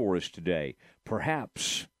store for us today?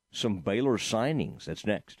 Perhaps some Baylor signings. That's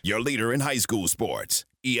next. Your leader in high school sports,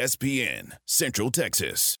 ESPN Central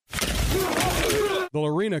Texas. The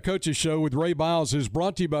Lorena Coaches Show with Ray Biles is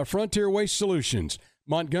brought to you by Frontier Waste Solutions,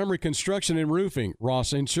 Montgomery Construction and Roofing,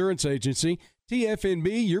 Ross Insurance Agency,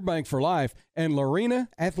 TFNB, Your Bank for Life, and Lorena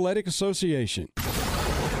Athletic Association.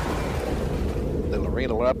 The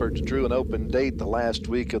Lorena Leopards drew an open date the last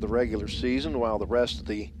week of the regular season, while the rest of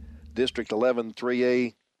the District 11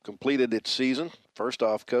 3A completed its season. First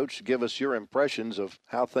off, Coach, give us your impressions of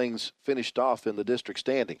how things finished off in the district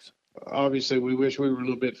standings. Obviously, we wish we were a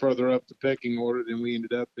little bit further up the pecking order than we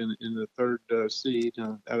ended up in the third seed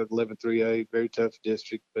out of 11-3A. Very tough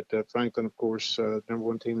district, but Franklin, of course, number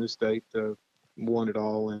one team in the state, won it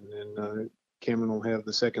all, and Cameron will have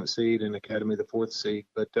the second seed and Academy the fourth seed.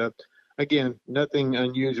 But again, nothing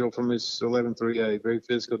unusual from this 11-3A. Very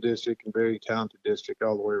physical district and very talented district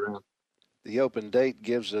all the way around. The open date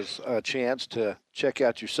gives us a chance to check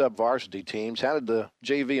out your sub-varsity teams. How did the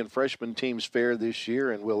JV and freshman teams fare this year,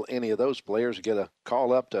 and will any of those players get a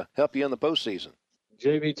call up to help you in the postseason?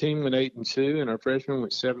 JV team went 8-2, and our freshmen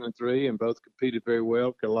went 7-3, and both competed very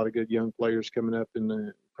well. Got a lot of good young players coming up in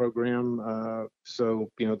the program. So,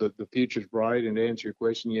 the future's bright. And to answer your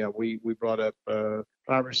question, we brought up 5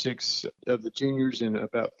 or 6 of the juniors and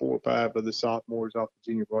about 4 or 5 of the sophomores off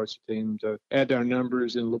the junior varsity team to add to our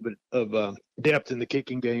numbers and a little bit of depth in the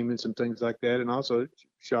kicking game and some things like that. And also,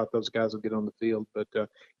 shot those guys will get on the field, but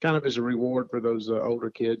kind of as a reward for those older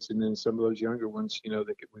kids, and then some of those younger ones,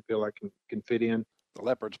 that we feel like can fit in. The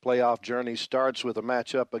Leopards' playoff journey starts with a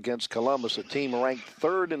matchup against Columbus, a team ranked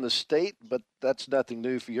 3rd in the state, but that's nothing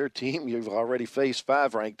new for your team. You've already faced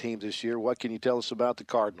 5 ranked teams this year. What can you tell us about the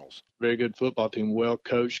Cardinals? Very good football team, well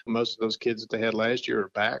coached. Most of those kids that they had last year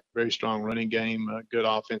are back. Very strong running game, good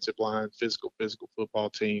offensive line, physical football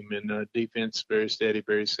team, and defense very steady,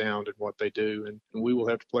 very sound in what they do. And we will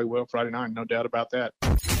have to play well Friday night, no doubt about that.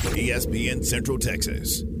 ESPN Central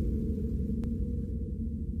Texas.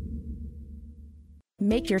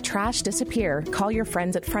 Make your trash disappear. Call your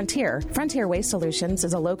friends at Frontier. Frontier Waste Solutions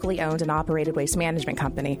is a locally owned and operated waste management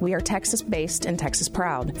company. We are Texas-based and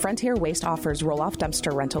Texas-proud. Frontier Waste offers roll-off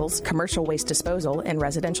dumpster rentals, commercial waste disposal, and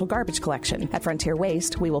residential garbage collection. At Frontier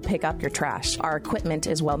Waste, we will pick up your trash. Our equipment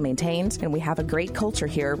is well-maintained, and we have a great culture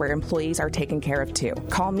here where employees are taken care of, too.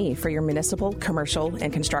 Call me for your municipal, commercial,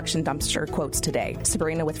 and construction dumpster quotes today.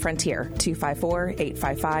 Sabrina with Frontier,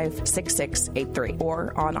 254-855-6683,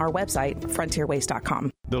 or on our website, frontierwaste.com.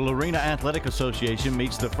 The Lorena Athletic Association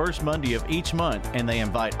meets the first Monday of each month, and they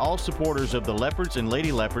invite all supporters of the Leopards and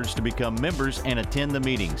Lady Leopards to become members and attend the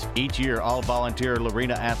meetings. Each year, all volunteer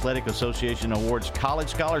Lorena Athletic Association awards college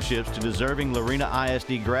scholarships to deserving Lorena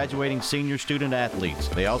ISD graduating senior student athletes.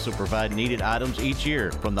 They also provide needed items each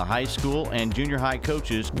year from the high school and junior high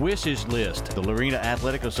coaches' wishes list. The Lorena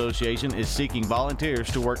Athletic Association is seeking volunteers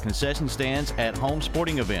to work concession stands at home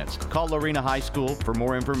sporting events. Call Lorena High School for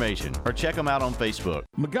more information or check them out on Facebook.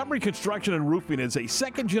 Montgomery Construction and Roofing is a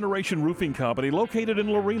second-generation roofing company located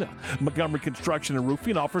in Lorena. Montgomery Construction and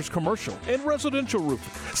Roofing offers commercial and residential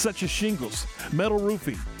roofing, such as shingles, metal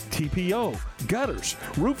roofing, TPO, gutters,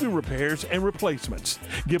 roofing repairs, and replacements.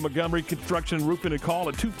 Give Montgomery Construction and Roofing a call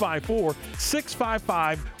at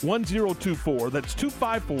 254-655-1024. That's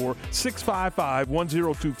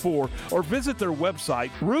 254-655-1024. Or visit their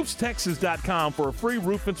website, roofstexas.com, for a free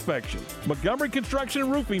roof inspection. Montgomery Construction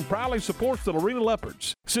and Roofing proudly supports the Lorena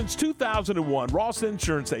Leopards. Since 2001, Ross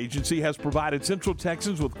Insurance Agency has provided Central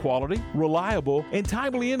Texans with quality, reliable, and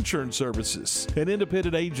timely insurance services. An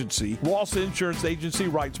independent agency, Ross Insurance Agency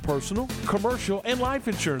writes personal, commercial, and life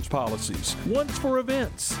insurance policies, once for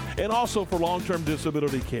events, and also for long-term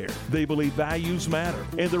disability care. They believe values matter,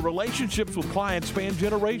 and their relationships with clients span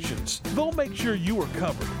generations. They'll make sure you are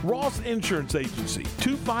covered. Ross Insurance Agency,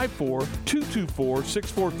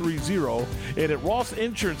 254-224-6430, and at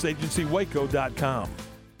rossinsuranceagencywaco.com.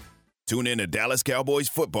 Tune in to Dallas Cowboys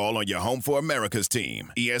football on your home for America's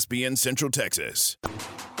team, ESPN Central Texas.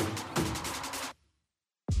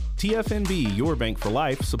 TFNB, your bank for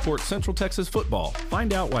life, supports Central Texas football.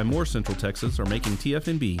 Find out why more Central Texas are making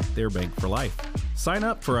TFNB their bank for life. Sign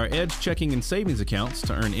up for our Edge checking and savings accounts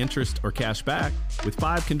to earn interest or cash back. With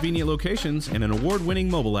 5 convenient locations and an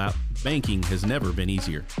award-winning mobile app, banking has never been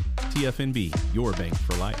easier. TFNB, your bank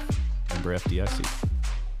for life. Member FDIC.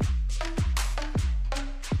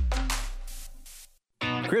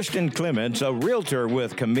 Kristen Clements, a realtor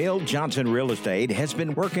with Camille Johnson Real Estate, has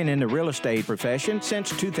been working in the real estate profession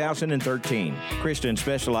since 2013. Kristen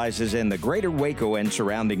specializes in the greater Waco and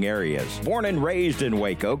surrounding areas. Born and raised in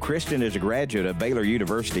Waco, Kristen is a graduate of Baylor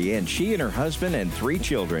University, and she and her husband and 3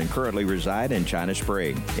 children currently reside in China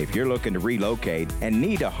Spring. If you're looking to relocate and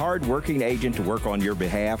need a hard-working agent to work on your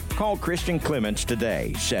behalf, call Kristen Clements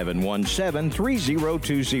today,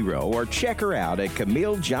 717-3020, or check her out at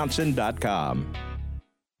CamilleJohnson.com.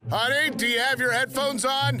 Honey, do you have your headphones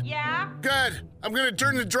on? Yeah. Good. I'm going to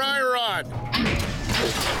turn the dryer on.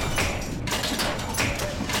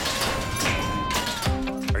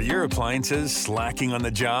 Are your appliances slacking on the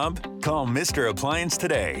job? Call Mr. Appliance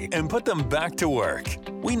today and put them back to work.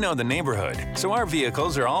 We know the neighborhood, so our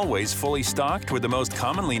vehicles are always fully stocked with the most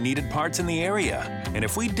commonly needed parts in the area. And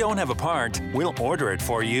if we don't have a part, we'll order it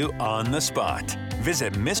for you on the spot.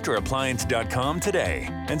 Visit MrAppliance.com today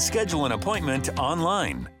and schedule an appointment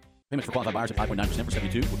online. Payments for qualified buyers at 5.9% for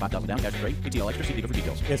 72 with $5,000 down, cash rate, PTL extra, see dealer for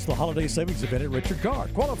details. It's the holiday savings event at Richard Carr.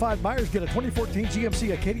 Qualified buyers get a 2014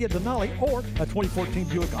 GMC Acadia Denali or a 2014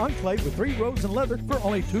 Buick Enclave with 3 rows and leather for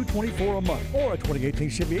only $224 a month, or a 2018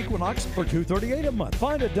 Chevy Equinox for $238 a month.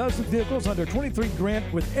 Find a dozen vehicles under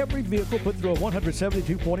 $23,000 with every vehicle put through a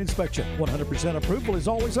 172-point inspection. 100% approval is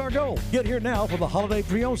always our goal. Get here now for the holiday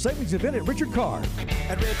pre-owned savings event at Richard Carr.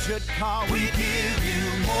 At Richard Carr, we give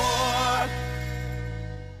you more.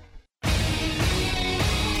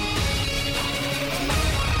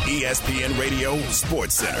 ESPN Radio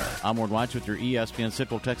Sports Center. I'm Ward Weitz with your ESPN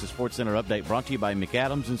Central Texas Sports Center update, brought to you by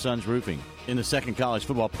McAdams & Sons Roofing. In the second college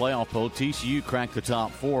football playoff poll, TCU cracked the top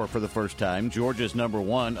 4 for the first time. Georgia's number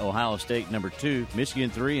 1, Ohio State number 2, Michigan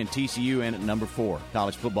 3, and TCU in at number 4.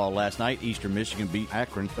 College football last night, Eastern Michigan beat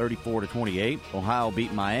Akron 34-28. Ohio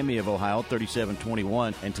beat Miami of Ohio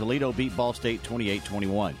 37-21, and Toledo beat Ball State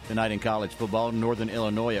 28-21. Tonight in college football, Northern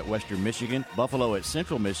Illinois at Western Michigan, Buffalo at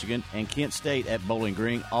Central Michigan, and Kent State at Bowling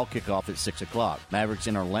Green all kick off at 6 o'clock. Mavericks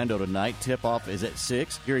in Orlando tonight. Tip-off is at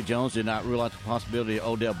 6. Jerry Jones did not rule out the possibility of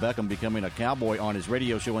Odell Beckham becoming a Cowboy on his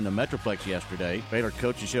radio show in the Metroplex yesterday. Baylor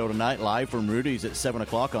Coaches Show tonight live from Rudy's at 7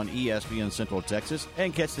 o'clock on ESPN Central Texas.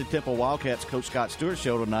 And catch the Temple Wildcats Coach Scott Stewart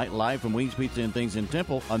Show tonight live from Wings Pizza and Things in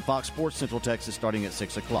Temple on Fox Sports Central Texas starting at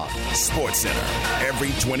 6 o'clock. Sports Center,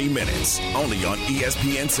 every 20 minutes, only on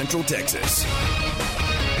ESPN Central Texas.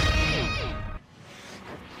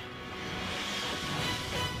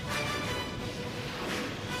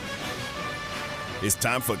 It's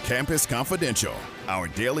time for Campus Confidential, our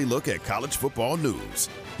daily look at college football news.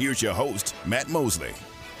 Here's your host, Matt Mosley.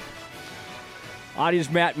 It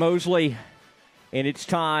is Matt Mosley, and it's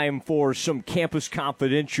time for some Campus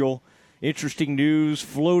Confidential. Interesting news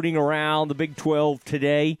floating around the Big 12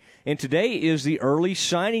 today. And today is the early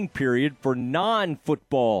signing period for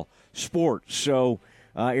non-football sports. So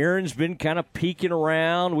Aaron's been kind of peeking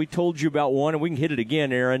around. We told you about one, and we can hit it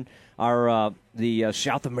again, Aaron. The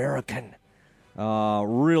South American,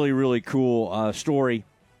 really, really cool story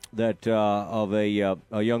that of a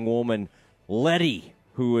young woman, Letty,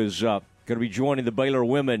 who is going to be joining the Baylor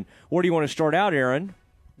women. Where do you want to start out, Aaron?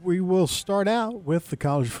 We will start out with the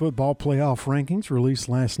college football playoff rankings released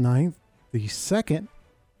last night. The second,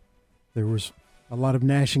 there was a lot of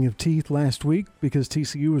gnashing of teeth last week because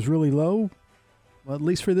TCU was really low. Well, at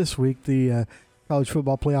least for this week, the College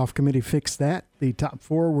Football Playoff Committee fixed that. The top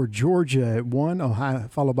four were Georgia at 1, Ohio,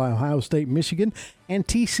 followed by Ohio State, Michigan, and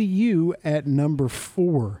TCU at number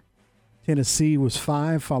 4. Tennessee was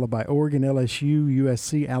 5, followed by Oregon, LSU,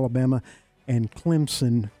 USC, Alabama, and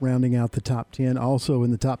Clemson rounding out the top 10. Also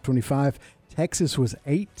in the top 25, Texas was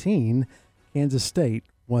 18. Kansas State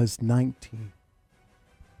was 19.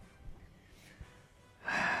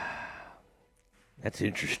 That's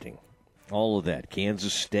interesting. All of that.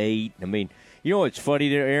 Kansas State. I mean, you know what's funny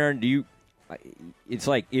there, Aaron? It's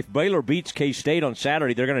like if Baylor beats K-State on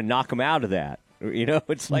Saturday, they're going to knock them out of that. You know,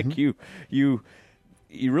 it's like you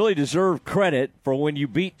really deserve credit for when you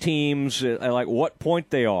beat teams at like what point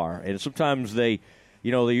they are. And sometimes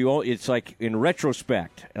it's like in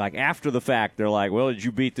retrospect, like after the fact, they're like, well, did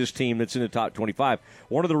you beat this team that's in the top 25?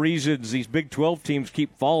 One of the reasons these Big 12 teams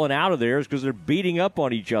keep falling out of there is because they're beating up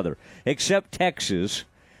on each other, except Texas.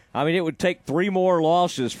 I mean, it would take 3 more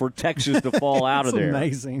losses for Texas to fall out of there.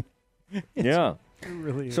 Amazing. Yeah. It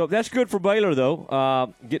really is. So that's good for Baylor,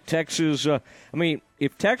 though. Get Texas.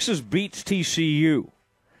 If Texas beats TCU,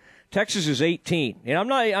 Texas is 18, and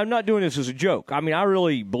I'm not doing this as a joke. I mean, I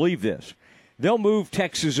really believe this. They'll move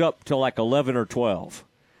Texas up to like 11 or 12.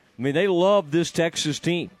 I mean, they love this Texas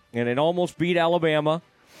team, and it almost beat Alabama.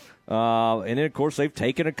 And then, of course, they've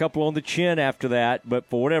taken a couple on the chin after that, but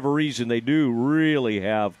for whatever reason, they do really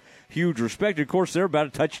have huge respect. Of course, they're about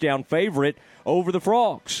a touchdown favorite over the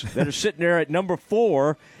Frogs that are sitting there at number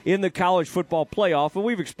 4 in the college football playoff, and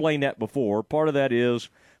we've explained that before. Part of that is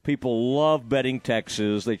people love betting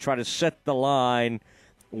Texas. They try to set the line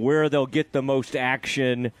where they'll get the most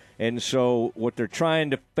action, and so what they're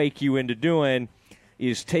trying to fake you into doing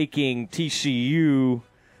is taking TCU.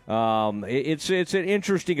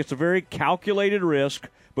 It's a very calculated risk,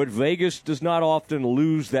 but Vegas does not often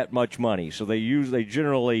lose that much money. So they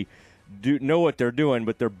generally do know what they're doing,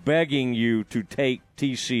 but they're begging you to take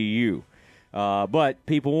TCU. But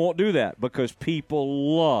people won't do that because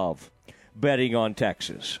people love betting on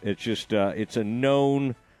Texas. It's just it's a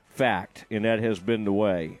known fact, and that has been the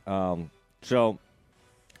way. So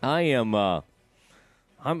I am.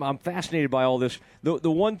 I'm fascinated by all this.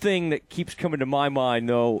 The one thing that keeps coming to my mind,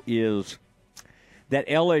 though, is that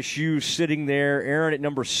LSU sitting there, Aaron, at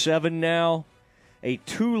number 7 now, a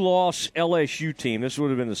 2-loss LSU team. This would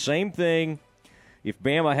have been the same thing if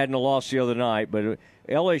Bama hadn't lost the other night, but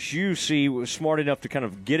LSU was smart enough to kind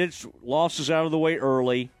of get its losses out of the way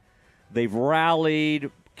early. They've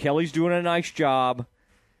rallied. Kelly's doing a nice job.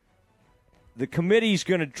 The committee's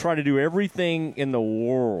going to try to do everything in the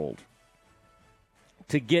world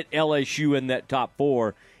to get LSU in that top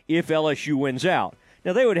 4 if LSU wins out.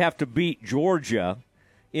 Now, they would have to beat Georgia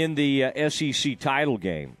in the SEC title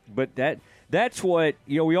game. But that's what,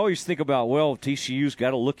 we always think about, well, TCU's got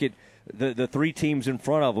to look at the 3 teams in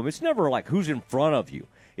front of them. It's never like who's in front of you.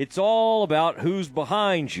 It's all about who's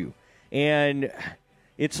behind you. And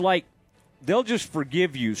it's like they'll just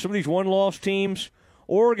forgive you. Some of these one-loss teams,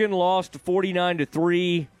 Oregon lost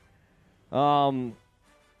 49-3. And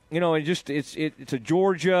it's a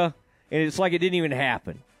Georgia, and it's like it didn't even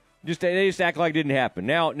happen. They just act like it didn't happen.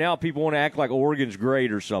 Now people want to act like Oregon's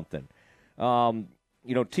great or something.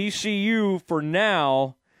 TCU for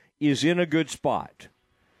now is in a good spot.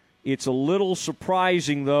 It's a little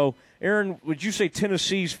surprising, though. Aaron, would you say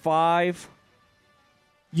Tennessee's 5?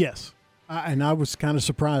 Yes, and I was kind of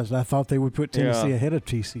surprised. I thought they would put Tennessee ahead of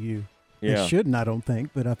TCU. They shouldn't, I don't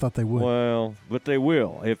think, but I thought they would. Well, but they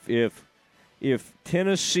will. If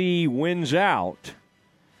Tennessee wins out,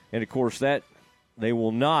 and of course that they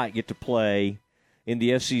will not get to play in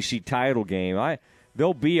the SEC title game,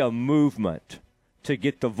 there'll be a movement to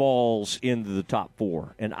get the Vols into the top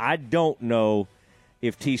 4. And I don't know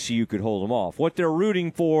if TCU could hold them off. What they're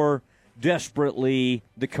rooting for desperately,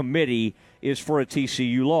 the committee, is for a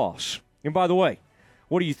TCU loss. And by the way,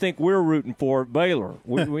 what do you think we're rooting for at Baylor?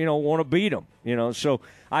 We don't want to beat them. So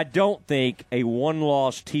I don't think a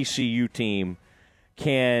one-loss TCU team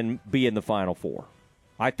can be in the Final Four.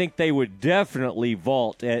 I think they would definitely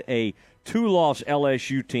vault at a two-loss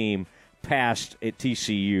LSU team past at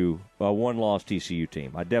TCU, a one-loss TCU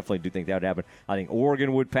team. I definitely do think that would happen. I think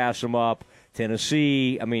Oregon would pass them up.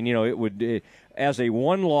 Tennessee, it would. As a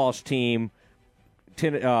one-loss team,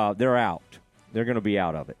 they're out. They're going to be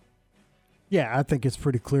out of it. Yeah, I think it's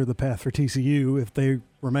pretty clear the path for TCU. If they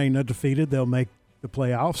remain undefeated, they'll make the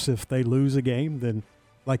playoffs. If they lose a game, then,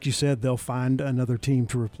 like you said, they'll find another team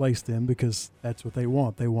to replace them because that's what they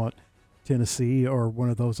want. They want Tennessee or one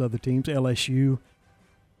of those other teams, LSU,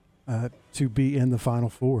 to be in the Final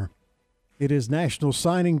Four. It is National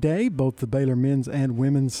Signing Day. Both the Baylor men's and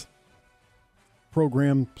women's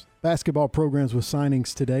basketball programs with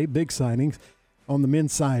signings today, big signings. On the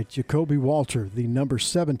men's side, Jacoby Walter, the number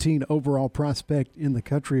 17 overall prospect in the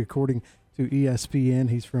country, according to ESPN.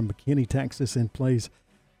 He's from McKinney, Texas, and plays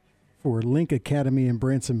for Link Academy in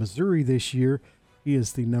Branson, Missouri this year. He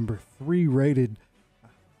is the number 3 rated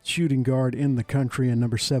shooting guard in the country and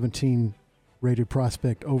number 17 rated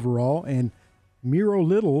prospect overall. And Miro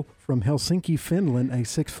Little from Helsinki, Finland, a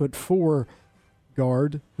 6'4"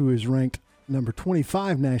 guard who is ranked number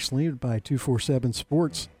 25 nationally by 247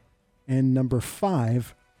 Sports, and number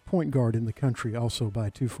 5 point guard in the country, also by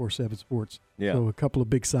 247 Sports. Yeah. So a couple of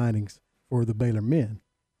big signings for the Baylor men.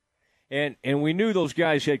 And we knew those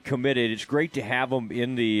guys had committed. It's great to have them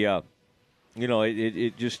in the,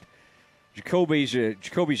 Jacoby's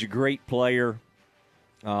a great player.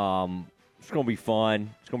 It's going to be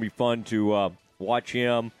fun. It's going to be fun to watch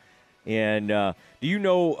him. And do you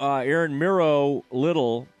know Aaron Miro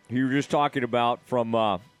Little, who you were just talking about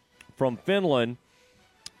from Finland,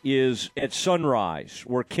 is at Sunrise,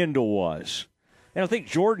 where Kendall was. And I think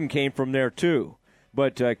Jordan came from there too.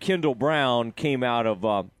 But Kendall Brown came out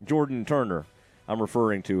of Jordan Turner, I'm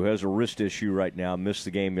referring to, has a wrist issue right now, missed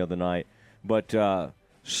the game the other night. But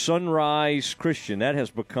Sunrise Christian, that has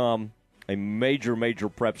become a major, major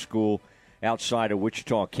prep school outside of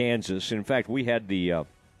Wichita, Kansas. In fact, we had the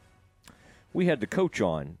coach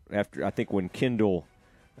on after, I think, when Kendall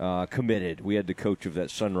committed. We had the coach of that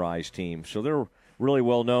Sunrise team. So they're really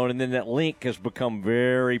well known. And then that link has become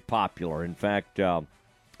very popular. In fact,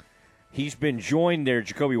 he's been joined there,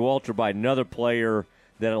 Jacoby Walter, by another player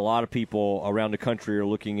that a lot of people around the country are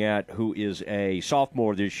looking at, who is a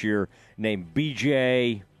sophomore this year, named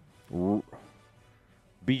B.J.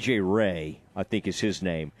 Ray, I think is his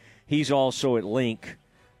name. He's also at Link.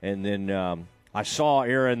 And then I saw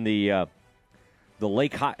Aaron the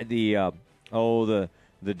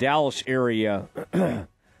Dallas area,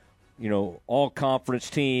 all conference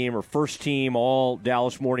team or first team, all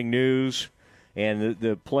Dallas Morning News, and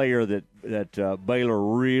the player that Baylor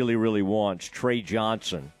really, really wants, Trey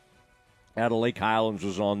Johnson, out of Lake Highlands,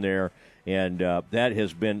 was on there, and that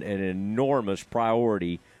has been an enormous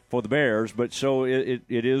priority for the Bears. But so it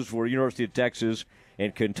is for University of Texas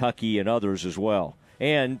and Kentucky and others as well,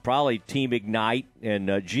 and probably Team Ignite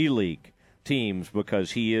and G League teams,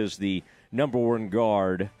 because he is the number 1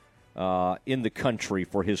 guard in the country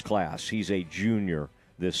for his class. He's a junior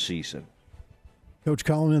this season. Coach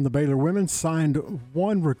Collin and the Baylor women signed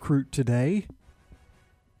one recruit today,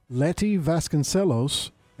 Letty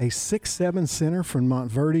Vasconcelos, a 6'7" center from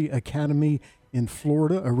Montverde Academy in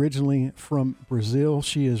Florida, originally from Brazil.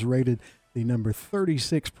 She is rated the number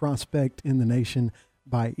 36 prospect in the nation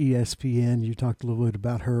by ESPN. You talked a little bit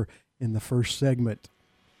about her in the first segment.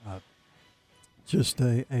 Just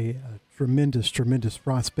a tremendous, tremendous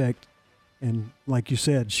prospect. And like you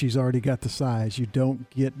said, she's already got the size. You don't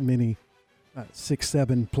get many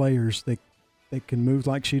 6'7" players that can move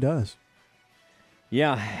like she does.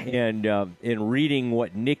 Yeah, and in reading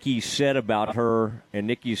what Nikki said about her, and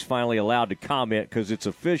Nikki's finally allowed to comment because it's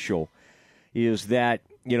official, is that,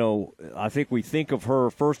 I think we think of her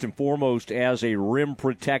first and foremost as a rim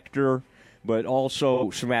protector, but also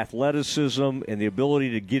some athleticism and the ability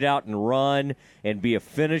to get out and run and be a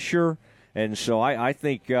finisher. And so I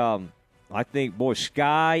think, boy,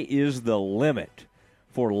 sky is the limit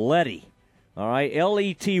for Letty. All right,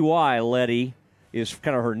 Lety, Letty, is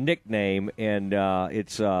kind of her nickname, and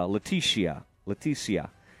it's Leticia.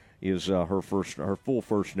 is her full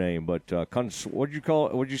first name. But what'd you call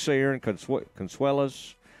it? What'd you say, Aaron?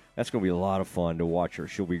 Consuelas? That's going to be a lot of fun to watch her.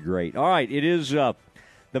 She'll be great. All right, it is the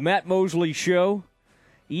Matt Mosley Show,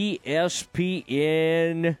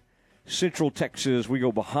 ESPN Central Texas. We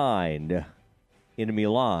go behind enemy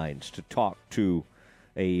lines to talk to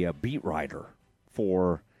a beat writer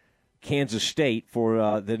for Kansas State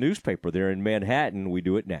for the newspaper there in Manhattan. We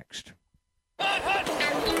do it next.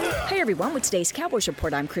 Hey everyone, with today's Cowboys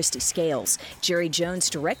Report, I'm Christy Scales. Jerry Jones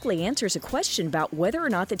directly answers a question about whether or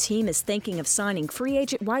not the team is thinking of signing free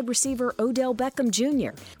agent wide receiver Odell Beckham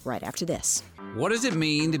Jr. right after this. What does it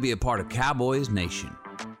mean to be a part of Cowboys Nation?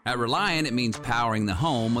 At Reliant, it means powering the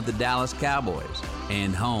home of the Dallas Cowboys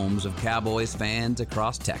and homes of Cowboys fans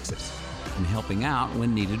across Texas and helping out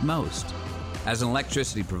when needed most. As an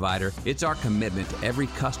electricity provider, it's our commitment to every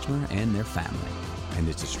customer and their family, and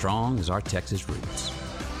it's as strong as our Texas roots.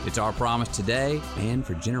 It's our promise today and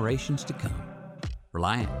for generations to come.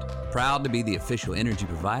 Reliant, proud to be the official energy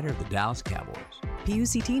provider of the Dallas Cowboys.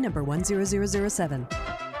 PUCT number 10007.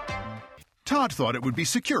 Todd thought it would be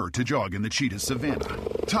secure to jog in the cheetah savanna.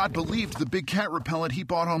 Todd believed the big cat repellent he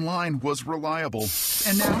bought online was reliable.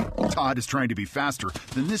 And now, Todd is trying to be faster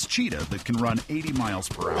than this cheetah that can run 80 miles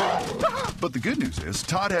per hour. But the good news is,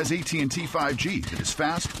 Todd has AT&T 5G that is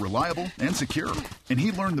fast, reliable, and secure. And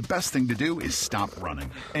he learned the best thing to do is stop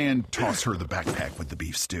running and toss her the backpack with the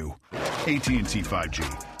beef stew. AT&T 5G.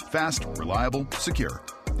 Fast, reliable, secure.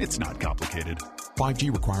 It's not complicated.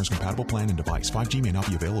 5G requires compatible plan and device. 5G may not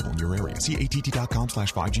be available in your area. See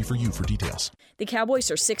att.com/5G for you for details. The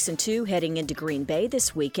Cowboys are 6-2 heading into Green Bay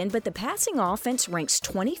this weekend, but the passing offense ranks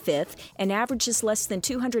 25th and averages less than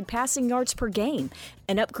 200 passing yards per game.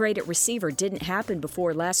 An upgrade at receiver didn't happen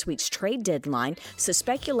before last week's trade deadline, so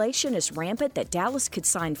speculation is rampant that Dallas could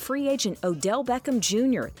sign free agent Odell Beckham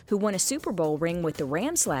Jr., who won a Super Bowl ring with the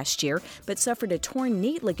Rams last year but suffered a torn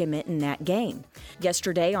knee ligament in that game.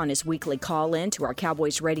 Yesterday, on his weekly call-in to our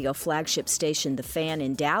Cowboys radio flagship station, The Fan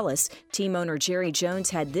in Dallas, team owner Jerry Jones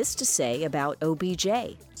had this to say about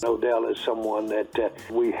OBJ. Odell is someone that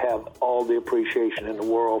we have all the appreciation in the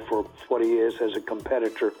world for what he is as a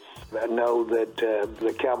competitor. I know that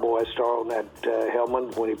the Cowboy star on that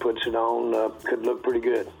helmet, when he puts it on, could look pretty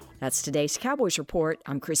good. That's today's Cowboys Report.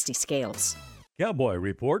 I'm Christy Scales. Cowboy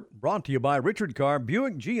Report brought to you by Richard Carr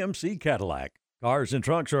Buick GMC Cadillac. Cars and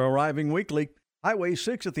trucks are arriving weekly. Highway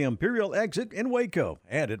 6 at the Imperial exit in Waco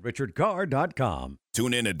and at richardcarr.com.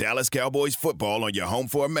 Tune in to Dallas Cowboys football on your home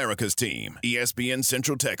for America's team, ESPN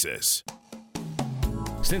Central Texas.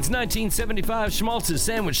 Since 1975, Schmaltz's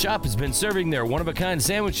Sandwich Shop has been serving their one-of-a-kind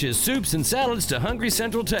sandwiches, soups, and salads to hungry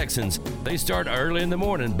Central Texans. They start early in the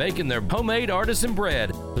morning baking their homemade artisan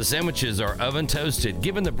bread. The sandwiches are oven-toasted,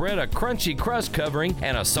 giving the bread a crunchy crust covering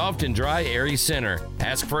and a soft and dry, airy center.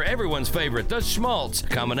 Ask for everyone's favorite, the Schmaltz,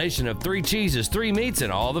 combination of 3 cheeses, 3 meats,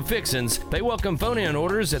 and all the fixins. They welcome phone-in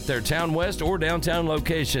orders at their Town West or downtown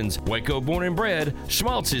locations. Waco born and bred,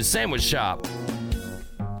 Schmaltz's Sandwich Shop.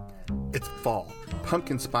 It's fall.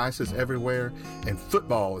 Pumpkin spices everywhere, and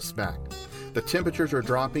football is back. The temperatures are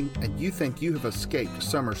dropping, and you think you have escaped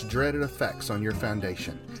summer's dreaded effects on your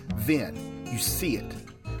foundation. Then, you see it.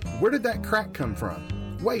 Where did that crack come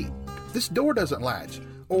from? Wait, this door doesn't latch.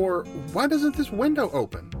 Or, why doesn't this window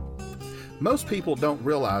open? Most people don't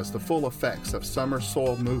realize the full effects of summer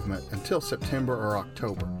soil movement until September or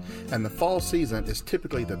October, and the fall season is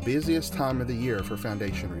typically the busiest time of the year for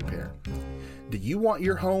foundation repair. Do you want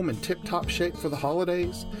your home in tip-top shape for the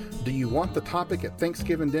holidays? Do you want the topic at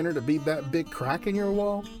Thanksgiving dinner to be that big crack in your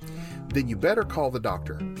wall? Then you better call the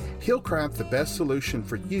doctor. He'll craft the best solution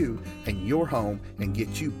for you and your home and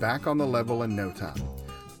get you back on the level in no time.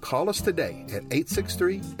 Call us today at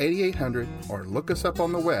 863-8800 or look us up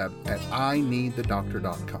on the web at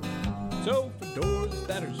ineedthedoctor.com. So for doors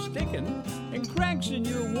that are sticking and cracks in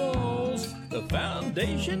your walls, the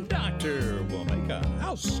Foundation Doctor will make a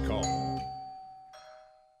house call.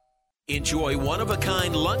 Enjoy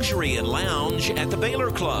one-of-a-kind luxury and lounge at the Baylor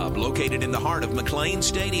Club, located in the heart of McLean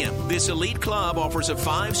Stadium. This elite club offers a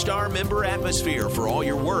 5-star member atmosphere for all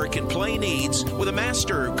your work and play needs, with a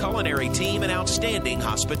master culinary team and outstanding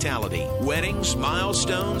hospitality. Weddings,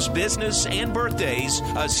 milestones, business, and birthdays.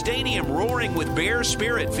 A stadium roaring with Bear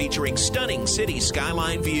spirit featuring stunning city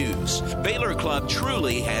skyline views. Baylor Club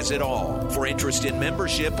truly has it all. For interest in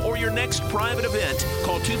membership or your next private event,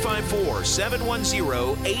 call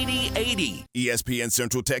 254-710-8080. ESPN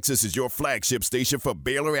Central Texas is your flagship station for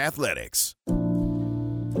Baylor Athletics.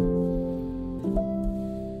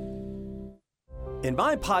 In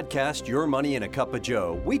my podcast, Your Money in a Cup of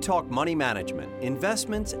Joe, we talk money management,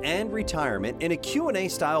 investments, and retirement in a Q&A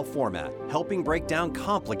style format, helping break down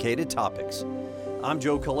complicated topics. I'm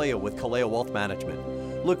Joe Kaleo with Kaleo Wealth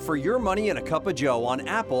Management. Look for Your Money in a Cup of Joe on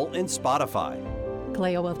Apple and Spotify.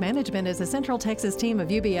 Kaleo Wealth Management is a Central Texas team of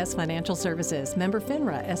UBS Financial Services, member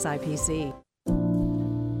FINRA SIPC.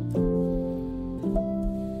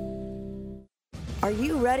 Are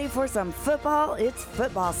you ready for some football? It's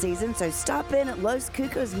football season, so stop in at Los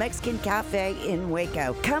Cucos Mexican Cafe in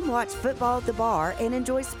Waco. Come watch football at the bar and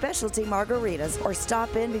enjoy specialty margaritas, or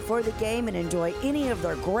stop in before the game and enjoy any of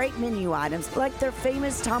their great menu items like their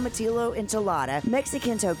famous tomatillo enchilada,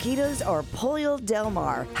 Mexican taquitos, or Pollo del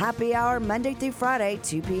Mar. Happy hour Monday through Friday,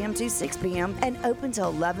 2 p.m. to 6 p.m. and open till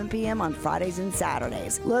 11 p.m. on Fridays and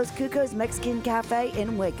Saturdays. Los Cucos Mexican Cafe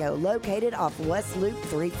in Waco, located off West Loop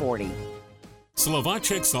 340.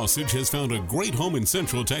 Slovacek Sausage has found a great home in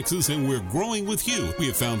Central Texas, and we're growing with you. We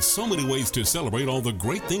have found so many ways to celebrate all the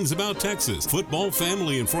great things about Texas. Football,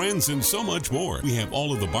 family, and friends, and so much more. We have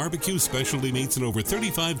all of the barbecue specialty meats and over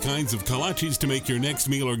 35 kinds of kolaches to make your next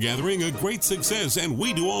meal or gathering a great success, and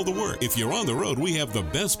we do all the work. If you're on the road, we have the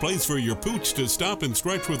best place for your pooch to stop and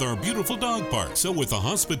stretch with our beautiful dog park. So with the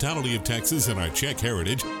hospitality of Texas and our Czech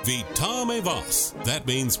heritage, Vítame vás. That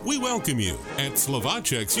means we welcome you. At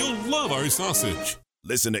Slovacek's, you'll love our sausage.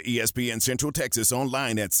 Listen to ESPN Central Texas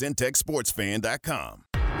online at centexsportsfan.com.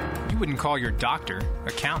 You wouldn't call your doctor,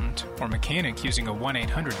 accountant, or mechanic using a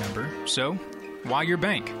 1-800 number, so why your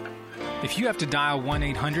bank? If you have to dial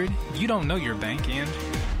 1-800, you don't know your bank, and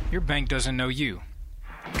your bank doesn't know you.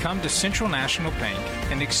 Come to Central National Bank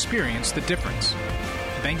and experience the difference.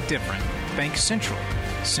 Bank different. Bank Central.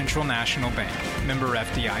 Central National Bank. Member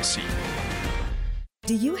FDIC.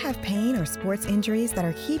 Do you have pain or sports injuries that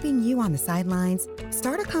are keeping you on the sidelines?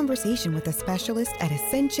 Start a conversation with a specialist at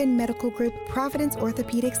Ascension Medical Group, Providence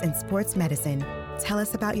Orthopedics and Sports Medicine. Tell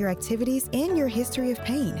us about your activities and your history of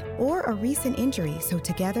pain or a recent injury, so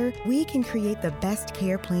together we can create the best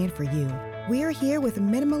care plan for you. We are here with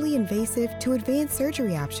minimally invasive to advanced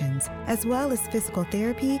surgery options, as well as physical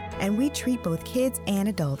therapy, and we treat both kids and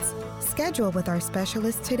adults. Schedule with our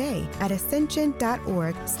specialist today at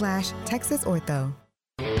ascension.org/TexasOrtho.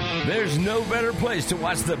 There's no better place to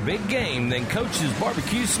watch the big game than Coach's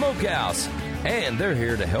Barbecue Smokehouse. And they're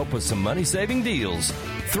here to help with some money-saving deals.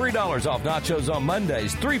 $3 off nachos on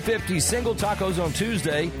Mondays, $3.50 single tacos on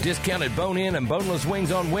Tuesday, discounted bone-in and boneless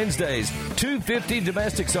wings on Wednesdays, $2.50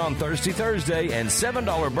 domestics on Thursday, and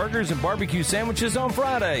 $7 burgers and barbecue sandwiches on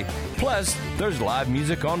Friday. Plus, there's live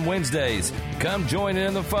music on Wednesdays. Come join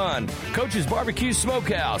in the fun. Coach's Barbecue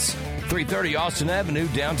Smokehouse, 330 Austin Avenue,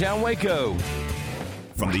 downtown Waco.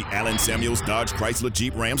 From the Allen Samuels Dodge Chrysler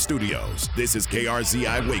Jeep Ram Studios, this is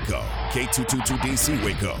KRZI Waco, K222DC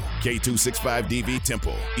Waco, K265DV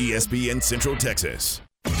Temple, ESPN Central Texas.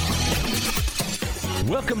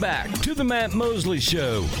 Welcome back to the Matt Mosley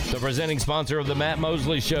Show. The presenting sponsor of the Matt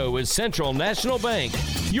Mosley Show is Central National Bank,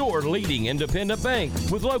 your leading independent bank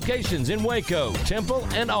with locations in Waco, Temple,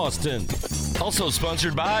 and Austin. Also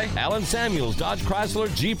sponsored by Allen Samuels Dodge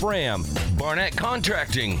Chrysler Jeep Ram, Barnett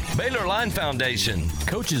Contracting, Baylor Line Foundation,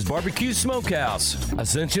 Coach's Barbecue Smokehouse,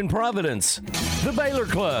 Ascension Providence, The Baylor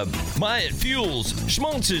Club, Myatt Fuels,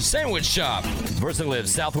 Schmaltz's Sandwich Shop, VersaLive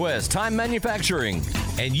Southwest Time Manufacturing,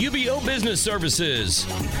 and UBO Business Services.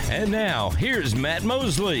 And now, here's Matt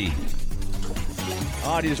Mosley.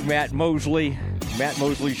 It is Matt Mosley. Matt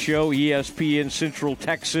Mosley Show, ESPN Central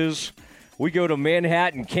Texas. We go to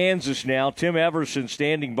Manhattan, Kansas now. Tim Everson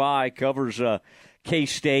standing by, covers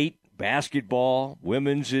K-State, basketball,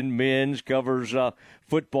 women's and men's, covers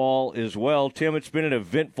football as well. Tim, it's been an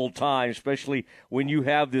eventful time, especially when you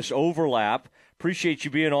have this overlap. Appreciate you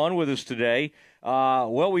being on with us today.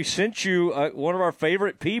 Well, we sent you one of our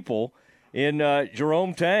favorite people in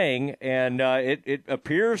Jerome Tang, and it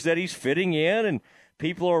appears that he's fitting in, and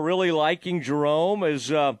people are really liking Jerome as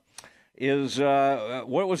what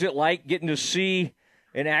was it like getting to see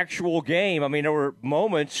an actual game? I mean, there were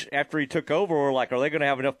moments after he took over where like, are they going to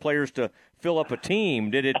have enough players to fill up a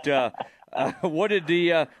team? Did it? What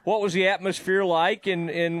was the atmosphere like?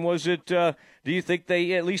 And was it? Do you think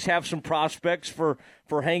they at least have some prospects for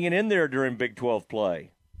hanging in there during Big 12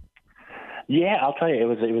 play? Yeah, I'll tell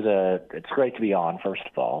you, it's great to be on, first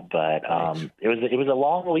of all, but it was a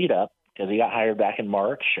long lead up because he got hired back in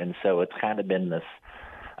March, and so it's kind of been this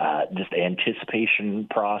just anticipation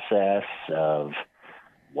process of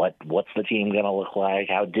what's the team going to look like?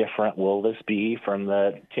 How different will this be from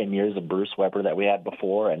the 10 years of Bruce Weber that we had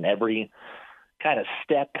before? And every kind of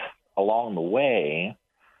step along the way,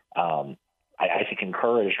 I think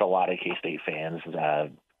encouraged a lot of K-State fans.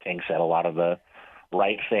 Tank said a lot of the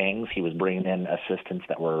right things. He was bringing in assistants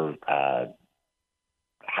that were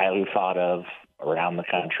highly thought of around the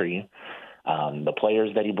country. The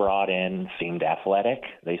players that he brought in seemed athletic.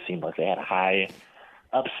 They seemed like they had a high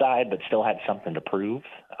upside, but still had something to prove,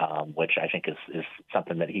 which I think is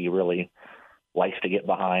something that he really likes to get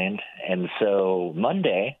behind. And so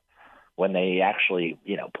Monday, when they actually,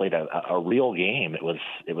 played a real game, it was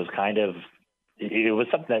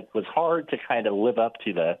something that was hard to kind of live up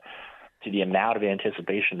to the amount of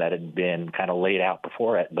anticipation that had been kind of laid out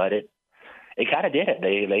before it. But it kind of did it.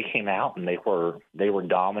 They came out and they were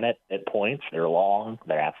dominant at points. They're long,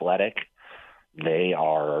 they're athletic,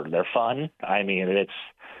 they're fun. I mean,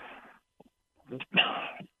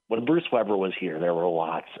 when Bruce Weber was here, there were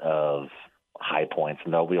lots of high points,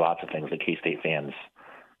 and there'll be lots of things that K-State fans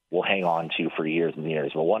will hang on to for years and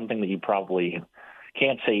years. But one thing that you probably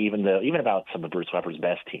can't say even about some of Bruce Weber's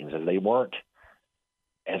best teams is they weren't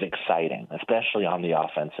as exciting, especially on the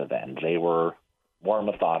offensive end. They were more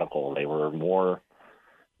methodical. They were more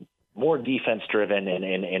defense driven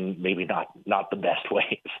and maybe not the best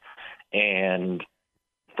ways. And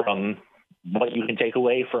from what you can take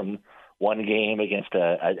away from one game against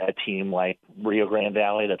a team like Rio Grande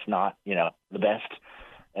Valley that's not, the best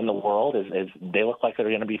in the world is they look like they're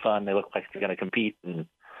going to be fun. They look like they're going to compete. And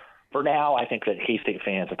for now, I think that K-State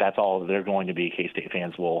fans, if that's all they're going to be, K-State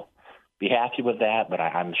fans will be happy with that. But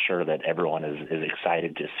I'm sure that everyone is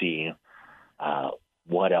excited to see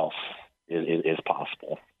what else is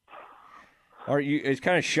possible. It's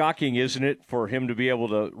kind of shocking, isn't it, for him to be able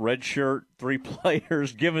to redshirt 3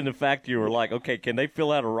 players, given the fact you were like, okay, can they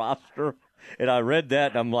fill out a roster? And I read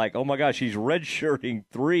that, and I'm like, oh, my gosh, he's redshirting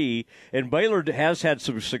 3. And Baylor has had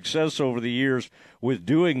some success over the years with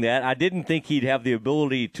doing that. I didn't think he'd have the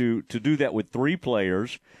ability to do that with 3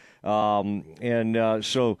 players.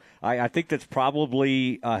 So I think that's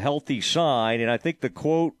probably a healthy sign. And I think the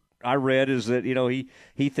quote I read is that,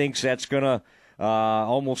 he thinks that's going to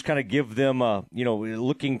almost kind of give them,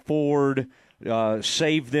 looking forward,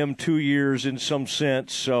 save them 2 years in some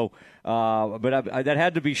sense. So, but that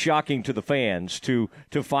had to be shocking to the fans to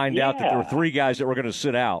find out that there were 3 guys that were going to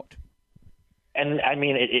sit out. And I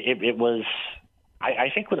mean, it was.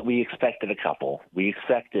 I think that we expected a couple. We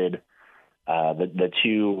expected the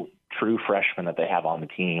 2 true freshmen that they have on the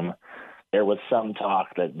team. There was some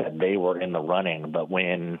talk that they were in the running, but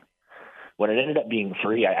when it ended up being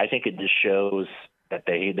 3, I think it just shows that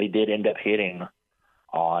they did end up hitting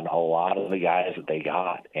on a lot of the guys that they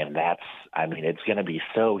got. And it's going to be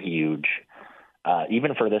so huge,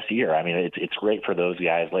 even for this year. I mean, it's great for those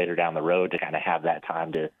guys later down the road to kind of have that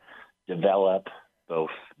time to develop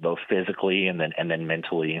both physically and then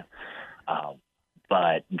mentally.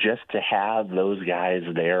 But just to have those guys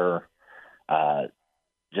there,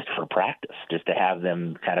 just for practice, just to have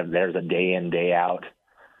them kind of, there's a day in, day out,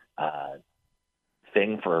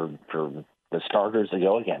 thing for the starters to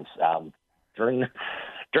go against. During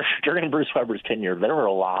Bruce Weber's tenure, there were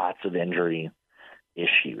lots of injury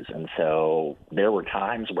issues, and so there were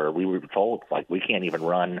times where we were told, like, we can't even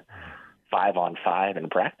run 5-on-5 in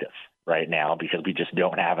practice right now because we just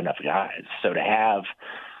don't have enough guys. So to have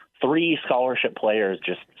 3 scholarship players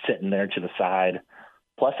just sitting there to the side,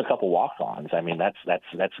 plus a couple walk-ons, I mean, that's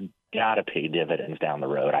got to pay dividends down the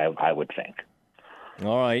road, I would think.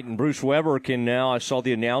 All right, and Bruce Weber can now, I saw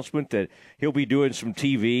the announcement that he'll be doing some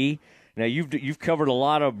TV. Now, you've covered a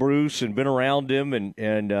lot of Bruce and been around him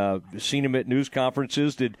and seen him at news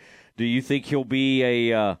conferences. Do you think he'll be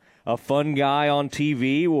a fun guy on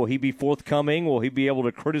TV? Will he be forthcoming? Will he be able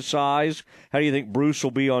to criticize? How do you think Bruce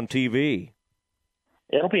will be on TV?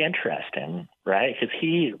 It'll be interesting, right?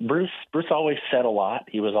 Because Bruce always said a lot.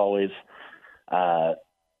 He was always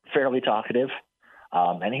fairly talkative.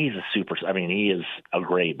 And he's he is a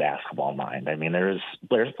great basketball mind. I mean, there's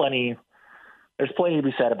plenty to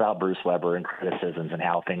be said about Bruce Weber and criticisms and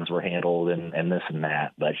how things were handled and this and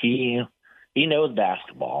that. But he knows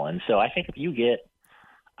basketball. And so I think if you get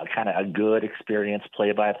a good experienced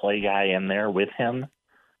play-by-play guy in there with him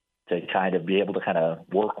to kind of be able to kind of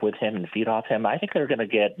work with him and feed off him, I think they're going to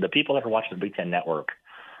get the people that are watching the Big Ten Network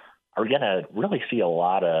are going to really see a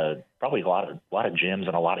lot of gems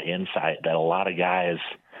and a lot of insight that a lot of guys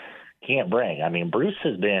can't bring. I mean, Bruce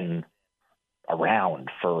has been around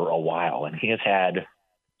for a while, and he has had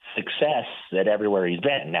success at everywhere he's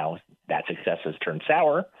been. Now, that success has turned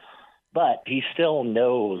sour, but he still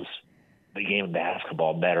knows the game of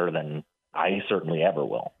basketball better than I certainly ever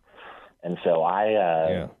will. And so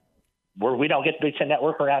we don't get the Big Ten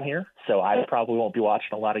Network around here, so I probably won't be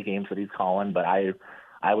watching a lot of games that he's calling, but I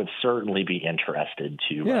would certainly be interested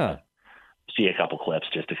to see a couple clips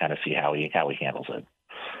just to kind of see how he handles it.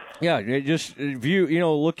 Yeah, just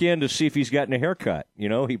look in to see if he's gotten a haircut.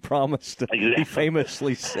 He promised, he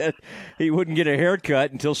famously said he wouldn't get a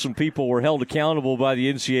haircut until some people were held accountable by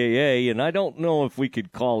the NCAA, and I don't know if we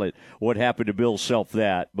could call it what happened to Bill Self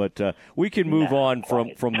that, but we can move on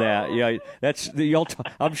from that. Yeah,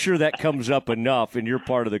 I'm sure that comes up enough in your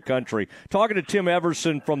part of the country. Talking to Tim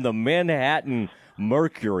Everson from the Manhattan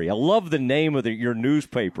Mercury. I love the name of your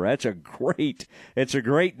newspaper. It's a great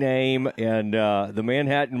name, and the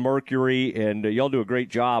Manhattan Mercury, and y'all do a great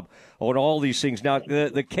job on all these things. Now,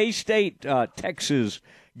 the K-State Texas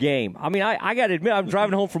game. I mean, I got to admit, I'm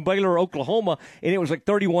driving home from Baylor, Oklahoma, and it was like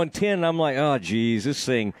 31-10, and I'm like, oh, geez, this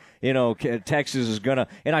thing, Texas is going to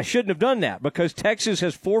 – and I shouldn't have done that because Texas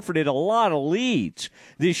has forfeited a lot of leads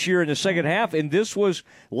this year in the second half, and this was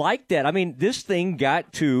like that. I mean, this thing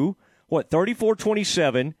got to –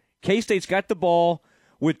 34-27. K-State's got the ball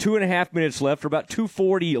with 2.5 minutes left, or about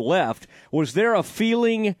 2:40 left. Was there a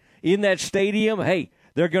feeling in that stadium, hey,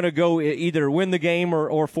 they're going to go either win the game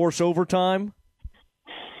or force overtime?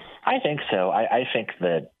 I think so. I think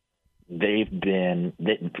that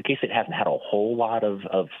K-State hasn't had a whole lot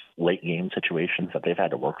of late game situations that they've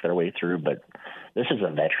had to work their way through, but this is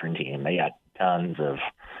a veteran team. They got tons of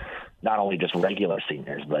not only just regular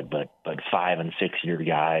seniors, but 5- and 6-year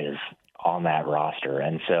guys on that roster.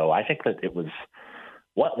 And so I think that it was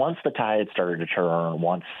once the tide started to turn,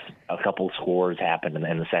 once a couple scores happened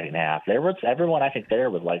in the second half, everyone I think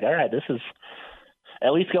there was like, all right, this is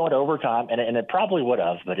at least going to overtime. And it probably would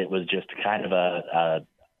have, but it was just kind of a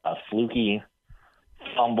fluky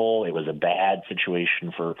fumble. It was a bad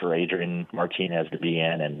situation for Adrian Martinez to be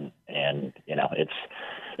in. And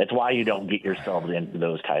it's why you don't get yourself into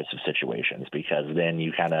those types of situations, because then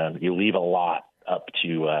you leave a lot up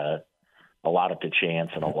to chance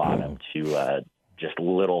and a lot up to just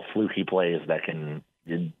little fluky plays that can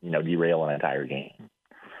derail an entire game.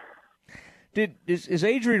 Is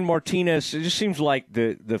Adrian Martinez? It just seems like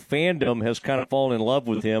the fandom has kind of fallen in love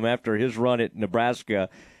with him after his run at Nebraska,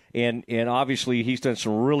 and obviously he's done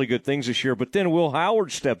some really good things this year. But then Will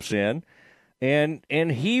Howard steps in. And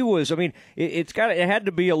he was, I mean, it had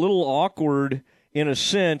to be a little awkward in a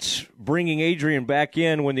sense bringing Adrian back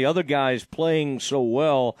in when the other guy's playing so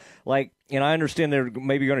well. And I understand they're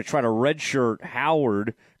maybe going to try to redshirt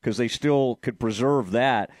Howard because they still could preserve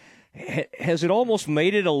that. Has it almost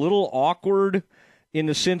made it a little awkward in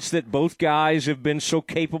the sense that both guys have been so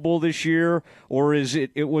capable this year, or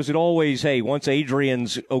was it always, hey, once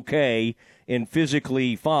Adrian's okay and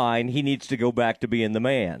physically fine, he needs to go back to being the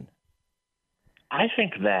man? I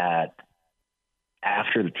think that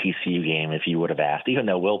after the TCU game, if you would have asked, even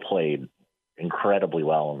though Will played incredibly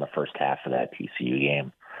well in the first half of that TCU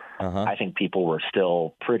game, I think people were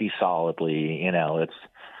still pretty solidly,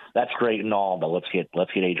 that's great and all, but let's get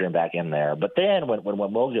Adrian back in there. But then when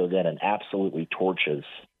Will goes in and absolutely torches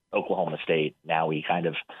Oklahoma State, now we kind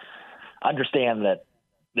of understand that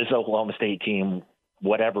this Oklahoma State team,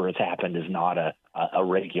 whatever has happened, is not a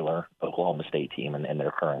regular Oklahoma State team in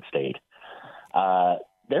their current state.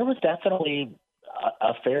 There was definitely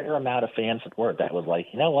a fair amount of fan support that was like,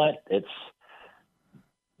 you know what,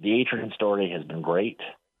 the Adrian story has been great.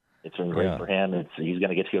 It's been great for him. He's going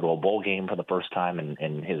to get to go to a bowl game for the first time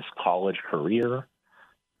in his college career.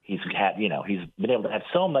 He's been able to have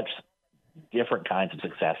so much different kinds of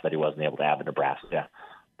success that he wasn't able to have in Nebraska.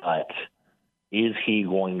 But is he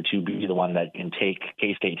going to be the one that can take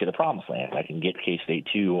K-State to the promised land, that can get K-State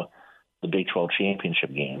to the Big 12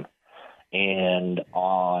 championship game? And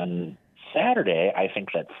on Saturday, I think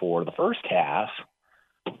that for the first half,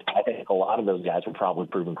 I think a lot of those guys were probably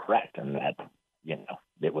proven correct, and that,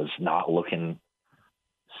 it was not looking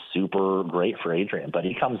super great for Adrian. But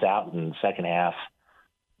he comes out in the second half,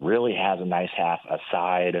 really has a nice half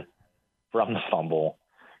aside from the fumble.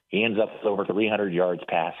 He ends up with over 300 yards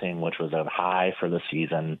passing, which was a high for the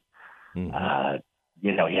season. Mm-hmm.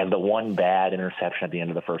 He had the one bad interception at the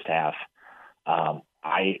end of the first half.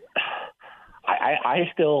 I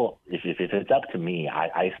still, if it's up to me,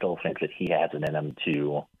 I still think that he has it in him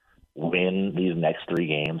to win these next 3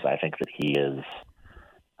 games. I think that he has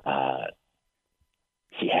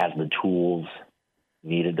the tools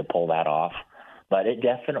needed to pull that off. But it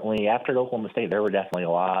definitely, after Oklahoma State, there were definitely a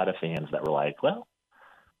lot of fans that were like, well,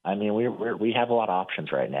 I mean, we have a lot of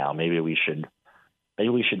options right now. Maybe we should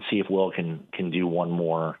see if Will can do one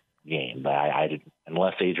more game. But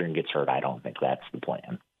unless Adrian gets hurt, I don't think that's the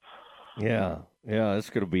plan. Yeah, it's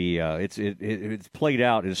going to be it's played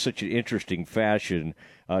out in such an interesting fashion.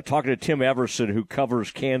 Talking to Tim Everson, who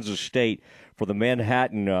covers Kansas State for the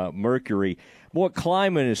Manhattan Mercury. Boy,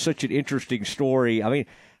 Kleiman is such an interesting story. I mean,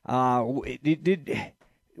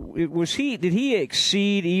 Did he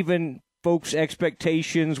exceed even folks'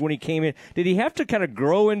 expectations when he came in? Did he have to kind of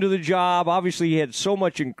grow into the job? Obviously, he had so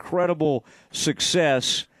much incredible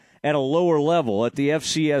success at a lower level, at the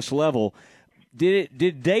FCS level.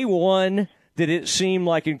 Did day one, did it seem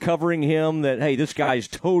like in covering him that, hey, this guy's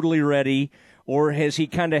totally ready, or has he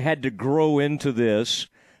kind of had to grow into this?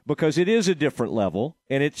 Because it is a different level,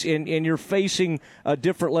 and and you're facing a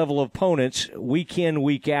different level of opponents week in,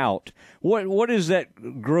 week out. What has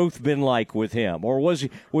that growth been like with him, or was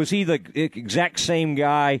he the exact same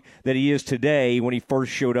guy that he is today when he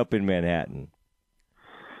first showed up in Manhattan?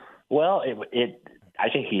 Well, I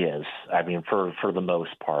think he is. I mean, for the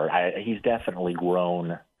most part, he's definitely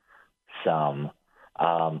grown some.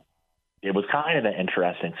 It was kind of an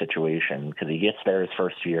interesting situation because he gets there his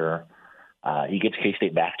first year. He gets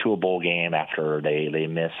K-State back to a bowl game after they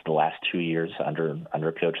missed the last 2 years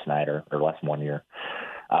under Coach Snyder, or less than 1 year.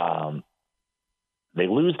 They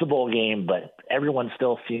lose the bowl game, but everyone's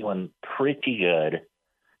still feeling pretty good,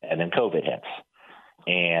 and then COVID hits.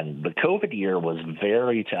 And the COVID year was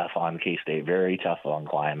very tough on K-State, very tough on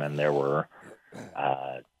Kleiman. There were,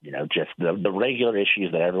 just the regular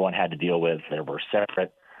issues that everyone had to deal with. There were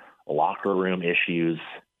separate locker room issues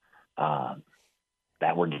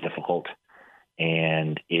that were difficult.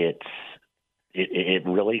 And it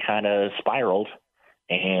really kind of spiraled,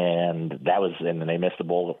 and and they missed the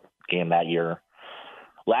bowl game that year.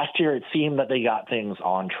 Last year, it seemed that they got things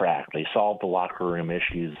on track. They solved the locker room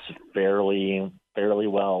issues fairly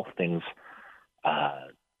well. Things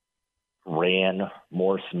ran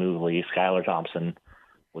more smoothly. Skylar Thompson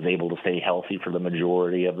was able to stay healthy for the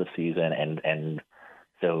majority of the season, and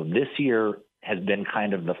so this year has been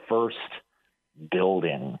kind of the first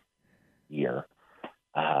building year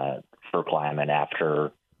for Kleiman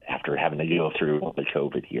after having to go through the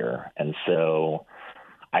COVID year. And so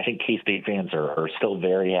I think K-State fans are still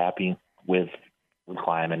very happy with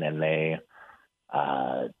Kleiman, and they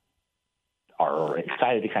are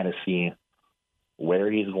excited to kind of see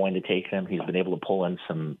where he's going to take them. He's been able to pull in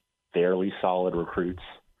some fairly solid recruits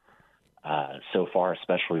so far,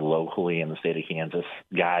 especially locally in the state of Kansas,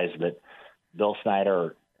 guys that Bill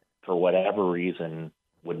Snyder, for whatever reason,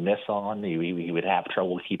 would miss on. He would have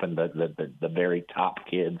trouble keeping the very top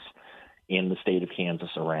kids in the state of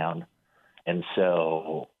Kansas around. And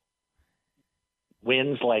so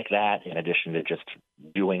wins like that, in addition to just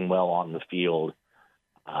doing well on the field,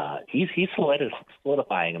 he's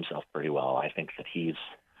solidifying himself pretty well. I think that he's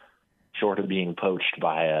short of being poached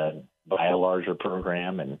by a larger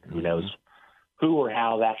program, and who knows who or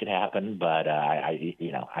how that could happen. But I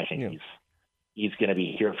think he's going to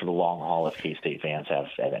be here for the long haul if K-State fans have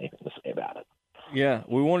anything to say about it. Yeah,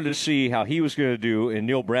 we wanted to see how he was going to do in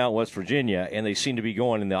Neil Brown, West Virginia, and they seem to be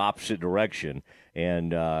going in the opposite direction.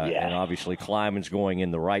 And obviously Kleiman's going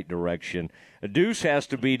in the right direction. Deuce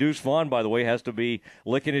Vaughn, by the way, has to be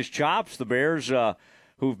licking his chops. The Bears,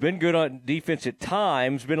 who've been good on defense at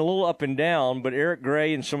times, been a little up and down, but Eric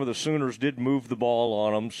Gray and some of the Sooners did move the ball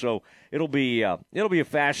on them. So it'll be a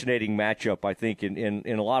fascinating matchup, I think, in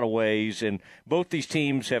a lot of ways. And both these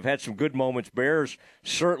teams have had some good moments. Bears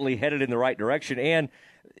certainly headed in the right direction, and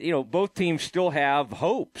both teams still have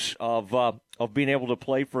hopes of being able to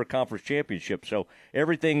play for a conference championship. So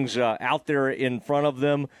everything's out there in front of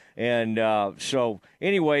them. And so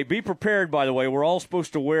anyway, be prepared. By the way, we're all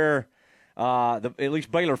supposed to wear. At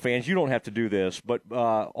least Baylor fans, you don't have to do this, but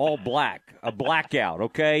all black, a blackout,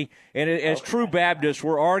 okay? And as true Baptists,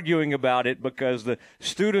 we're arguing about it because the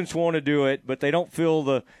students want to do it, but they don't feel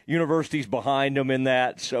the university's behind them in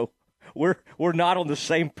that. So we're not on the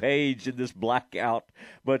same page in this blackout.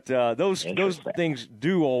 But those things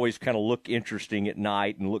do always kind of look interesting at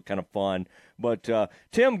night and look kind of fun. But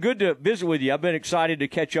Tim, good to visit with you. I've been excited to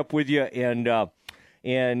catch up with you, and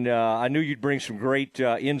I knew you'd bring some great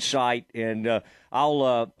insight, and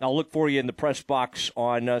I'll look for you in the press box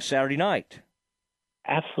on Saturday night.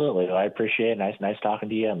 Absolutely. I appreciate it. Nice talking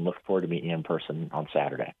to you, and look forward to meeting you in person on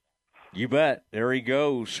Saturday. You bet. There he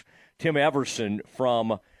goes, Tim Everson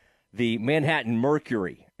from the Manhattan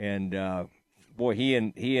Mercury, and boy, he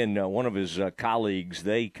and one of his colleagues,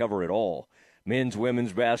 they cover it all: men's,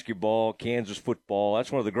 women's basketball, Kansas football.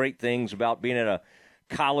 That's one of the great things about being at a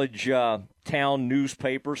college town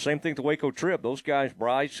newspaper. Same thing with the Waco Trib. Those guys,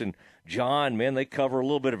 Bryce and John, man, they cover a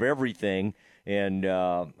little bit of everything. And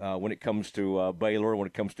when it comes to Baylor, when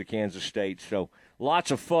it comes to Kansas State, so lots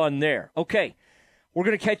of fun there. Okay, we're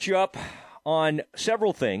going to catch you up on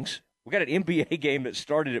several things. We got an NBA game that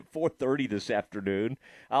started at 4:30 this afternoon.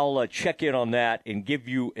 I'll check in on that and give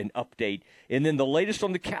you an update. And then the latest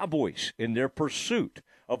on the Cowboys in their pursuit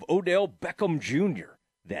of Odell Beckham Jr.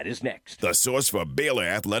 That is next. The source for Baylor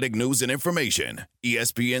athletic news and information,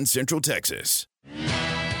 ESPN Central Texas.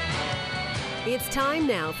 It's time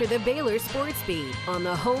now for the Baylor Sports Beat on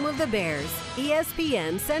the home of the Bears,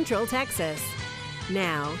 ESPN Central Texas.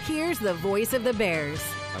 Now, here's the voice of the Bears.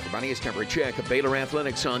 Everybody, it's time for a check of Baylor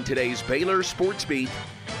athletics on today's Baylor Sports Beat.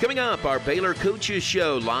 Coming up, our Baylor Coaches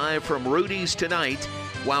Show live from Rudy's tonight,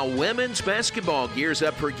 while women's basketball gears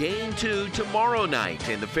up for Game 2 tomorrow night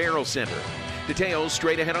in the Farrell Center. Details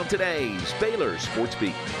straight ahead on today's Baylor Sports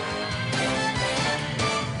Beat.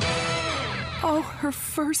 Oh, her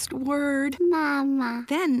first word. Mama.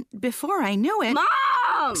 Then, before I knew it...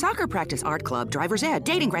 Mom! Soccer practice, art club, driver's ed,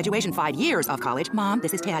 dating, graduation, 5 years of college. Mom,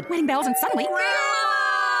 this is Tad. Wedding bells, and suddenly...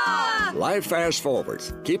 Life fast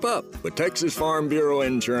forwards. Keep up with Texas Farm Bureau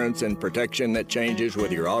insurance and protection that changes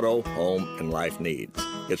with your auto, home, and life needs.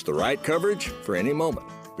 It's the right coverage for any moment,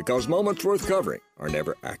 because moments worth covering are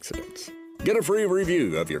never accidents. Get a free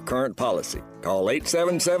review of your current policy. Call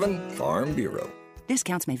 877-FARM Bureau.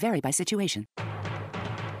 Discounts may vary by situation.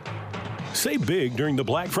 Save big during the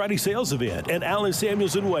Black Friday sales event at Allen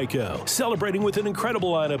Samuels in Waco. Celebrating with an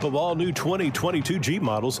incredible lineup of all new 2022 Jeep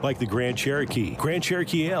models like the Grand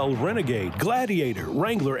Cherokee L, Renegade, Gladiator,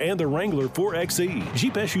 Wrangler, and the Wrangler 4xe.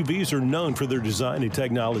 Jeep SUVs are known for their design and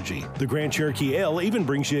technology. The Grand Cherokee L even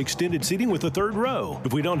brings you extended seating with a third row.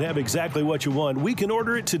 If we don't have exactly what you want, we can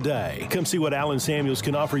order it today. Come see what Allen Samuels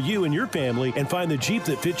can offer you and your family and find the Jeep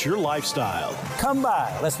that fits your lifestyle. Come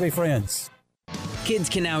by. Let's be friends. Kids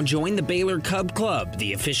can now join the Baylor Cub Club,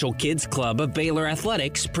 the official kids club of Baylor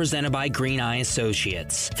Athletics, presented by Green Eye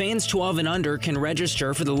Associates. Fans 12 and under can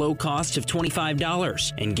register for the low cost of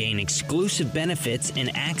 $25 and gain exclusive benefits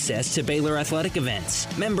and access to Baylor athletic events.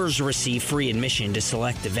 Members receive free admission to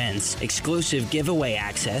select events, exclusive giveaway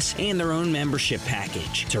access, and their own membership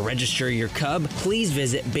package. To register your Cub, please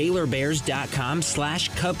visit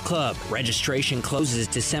BaylorBears.com/Cub Club. Registration closes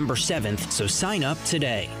December 7th, so sign up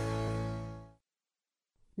today.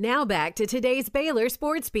 Now back to today's Baylor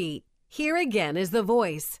Sports Beat. Here again is the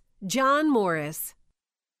voice, John Morris.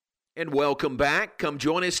 And welcome back. Come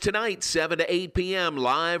join us tonight, 7 to 8 p.m.,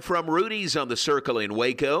 live from Rudy's on the Circle in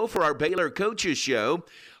Waco for our Baylor Coaches Show.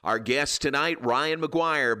 Our guests tonight, Ryan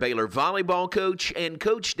McGuire, Baylor volleyball coach, and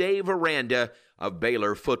Coach Dave Aranda of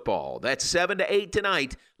Baylor football. That's 7 to 8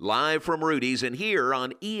 tonight, live from Rudy's and here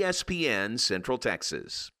on ESPN Central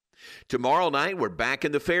Texas. Tomorrow night, we're back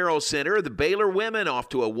in the Farrell Center. The Baylor women off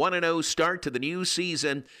to a 1-0 start to the new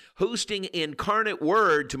season, hosting Incarnate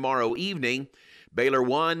Word tomorrow evening. Baylor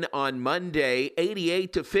won on Monday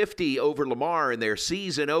 88-50 over Lamar in their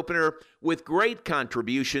season opener with great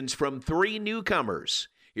contributions from 3 newcomers.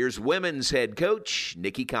 Here's women's head coach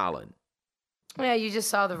Nikki Collin. Yeah, you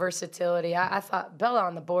just saw the versatility. I thought Bella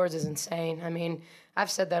on the boards is insane. I mean,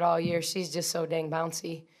 I've said that all year. She's just so dang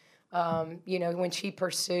bouncy. When she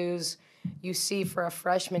pursues, you see for a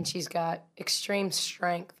freshman, she's got extreme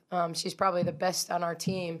strength. She's probably the best on our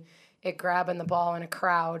team at grabbing the ball in a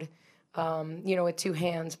crowd, with 2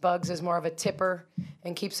 hands. Bugs is more of a tipper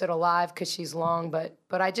and keeps it alive because she's long.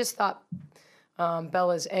 But I just thought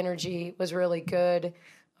Bella's energy was really good.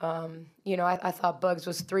 I thought Bugs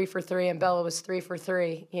was 3 for 3 and Bella was 3 for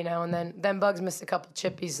 3, and then Bugs missed a couple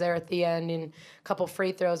chippies there at the end and a couple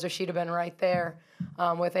free throws, or she'd have been right there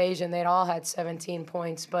with Asian. They'd all had 17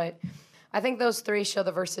 points. But I think those 3 show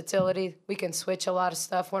the versatility. We can switch a lot of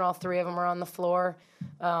stuff when all 3 of them are on the floor.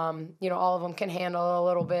 All of them can handle a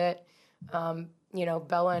little bit.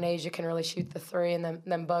 Bella and Asia can really shoot the 3, and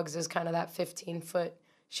then Bugs is kind of that 15-foot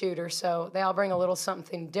shooter. So they all bring a little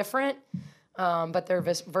something different. But their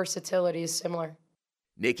versatility is similar.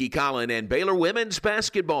 Nikki Collin and Baylor women's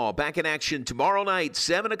basketball back in action tomorrow night,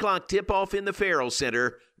 7 o'clock tip-off in the Farrell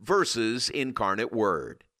Center versus Incarnate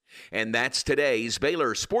Word. And that's today's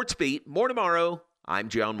Baylor Sports Beat. More tomorrow. I'm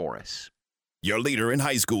John Morris. Your leader in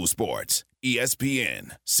high school sports,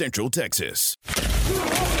 ESPN Central Texas.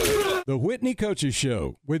 The Whitney Coaches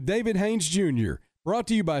Show with David Haynes Jr., brought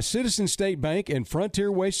to you by Citizen State Bank and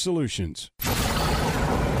Frontier Waste Solutions.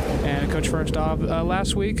 And Coach, first off,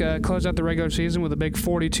 last week closed out the regular season with a big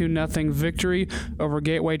 42-0 victory over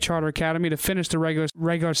Gateway Charter Academy to finish the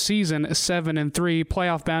regular season 7-3,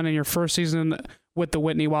 playoff bound in your first season with the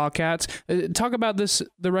Whitney Wildcats. Talk about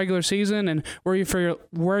the regular season, and where you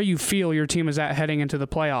feel your team is at heading into the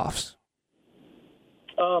playoffs.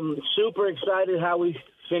 Super excited how we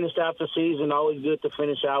finished out the season. Always good to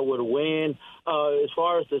finish out with a win. As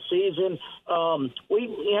far as the season,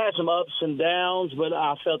 we had some ups and downs, but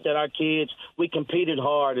I felt that our kids, we competed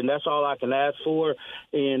hard, and that's all I can ask for.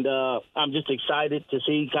 And I'm just excited to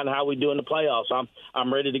see kind of how we do in the playoffs.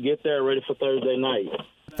 I'm ready to get there, ready for Thursday night.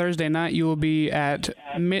 Thursday night, you will be at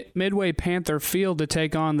Midway Panther Field to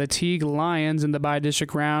take on the Teague Lions in the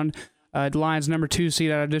bi-district round. The Lions, number 2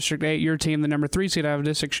 seed out of District 8. Your team, the number 3 seed out of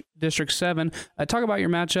District 7. Talk about your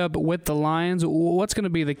matchup with the Lions. What's going to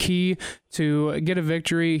be the key to get a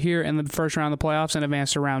victory here in the first round of the playoffs and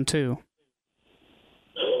advance to round 2?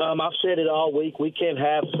 I've said it all week. We can't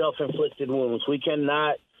have self-inflicted wounds. We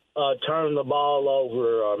cannot turn the ball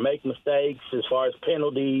over or make mistakes as far as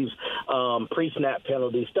penalties, pre-snap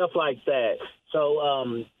penalties, stuff like that.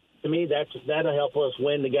 So, to me, that'll help us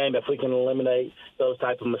win the game if we can eliminate those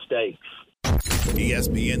type of mistakes.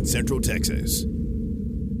 ESPN Central Texas.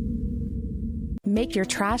 Make your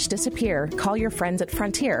trash disappear. Call your friends at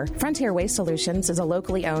Frontier. Frontier Waste Solutions is a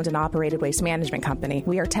locally owned and operated waste management company.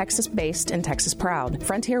 We are Texas-based and Texas-proud.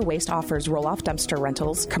 Frontier Waste offers roll-off dumpster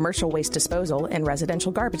rentals, commercial waste disposal, and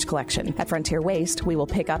residential garbage collection. At Frontier Waste, we will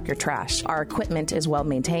pick up your trash. Our equipment is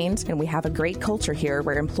well-maintained, and we have a great culture here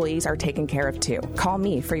where employees are taken care of, too. Call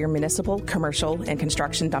me for your municipal, commercial, and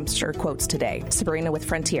construction dumpster quotes today. Sabrina with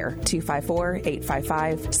Frontier,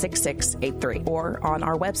 254-855-6683, or on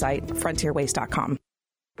our website, frontierwaste.com.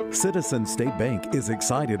 Citizens State Bank is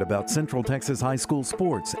excited about Central Texas high school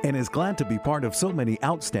sports and is glad to be part of so many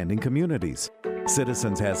outstanding communities.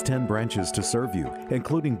 Citizens has 10 branches to serve you,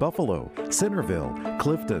 including Buffalo, Centerville,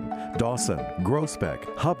 Clifton, Dawson,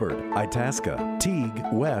 Groesbeck, Hubbard, Itasca, Teague,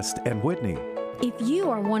 West, and Whitney. If you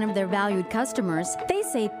are one of their valued customers, they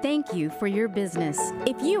say thank you for your business.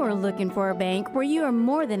 If you are looking for a bank where you are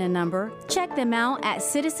more than a number, check them out at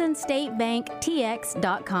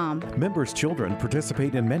citizenstatebanktx.com. Members' children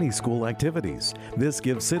participate in many school activities. This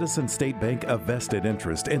gives Citizen State Bank a vested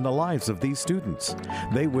interest in the lives of these students.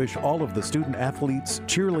 They wish all of the student athletes,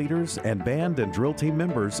 cheerleaders, and band and drill team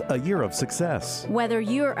members a year of success. Whether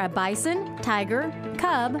you're a bison, tiger,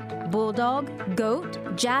 cub, bulldog, goat,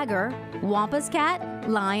 jagger, Wampus cat,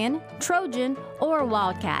 lion, Trojan, or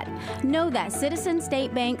wildcat, know that Citizen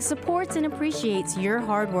State Bank supports and appreciates your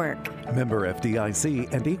hard work. Member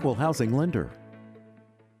FDIC and equal housing lender.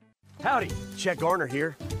 Howdy, Chet Garner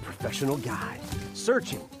here, professional guide,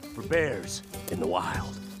 searching for bears in the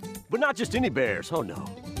wild. But not just any bears, oh no,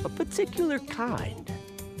 a particular kind.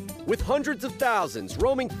 With hundreds of thousands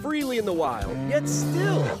roaming freely in the wild, yet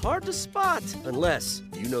still hard to spot unless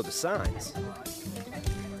you know the signs.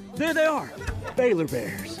 There they are, Baylor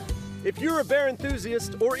Bears. If you're a bear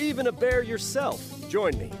enthusiast or even a bear yourself,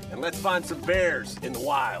 join me and let's find some bears in the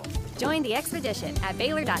wild. Join the expedition at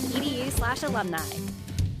Baylor.edu/alumni.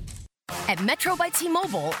 At Metro by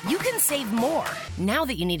T-Mobile, you can save more now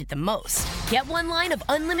that you need it the most. Get one line of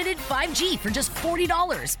unlimited 5G for just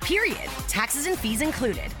 $40, period. Taxes and fees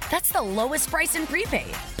included. That's the lowest price in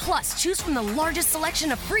prepaid. Plus, choose from the largest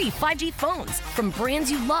selection of free 5G phones from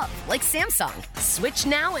brands you love, like Samsung. Switch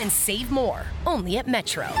now and save more. Only at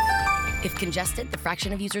Metro. If congested, the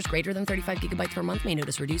fraction of users greater than 35 gigabytes per month may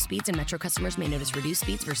notice reduced speeds, and Metro customers may notice reduced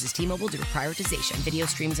speeds versus T-Mobile due to prioritization. Video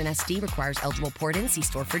streams in SD requires eligible port-in. See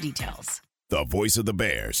store for details. The voice of the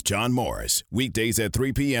Bears, John Morris, weekdays at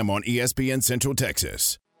 3 p.m. on ESPN Central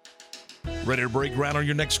Texas. Ready to break ground on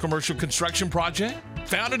your next commercial construction project?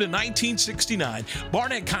 Founded in 1969,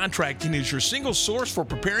 Barnett Contracting is your single source for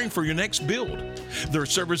preparing for your next build. Their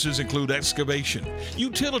services include excavation,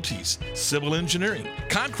 utilities, civil engineering,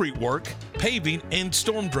 concrete work, paving, and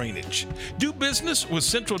storm drainage. Do business with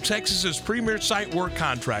Central Texas's premier site work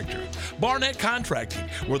contractor, Barnett Contracting,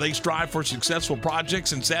 where they strive for successful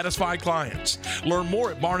projects and satisfy clients. Learn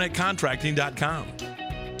more at barnettcontracting.com.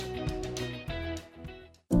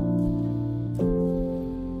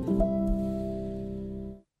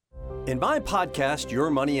 In my podcast, Your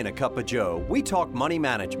Money in a Cup of Joe, we talk money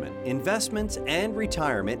management, investments, and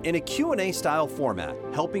retirement in a Q&A style format,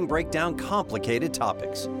 helping break down complicated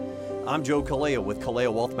topics. I'm Joe Kalea with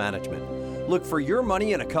Kalea Wealth Management. Look for Your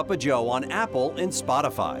Money in a Cup of Joe on Apple and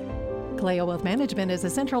Spotify. Kalea Wealth Management is a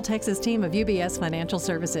Central Texas team of UBS Financial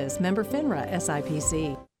Services, member FINRA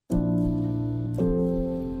SIPC.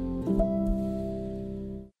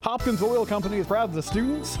 Hopkins Oil Company is proud of the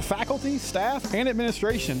students, faculty, staff, and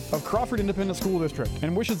administration of Crawford Independent School District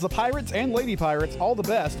and wishes the Pirates and Lady Pirates all the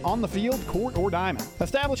best on the field, court, or diamond.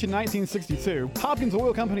 Established in 1962, Hopkins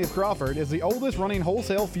Oil Company of Crawford is the oldest running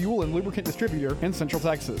wholesale fuel and lubricant distributor in Central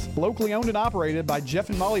Texas. Locally owned and operated by Jeff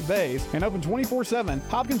and Molly Bays and open 24/7,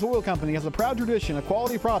 Hopkins Oil Company has a proud tradition of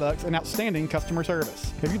quality products and outstanding customer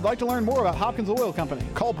service. If you'd like to learn more about Hopkins Oil Company,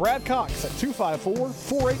 call Brad Cox at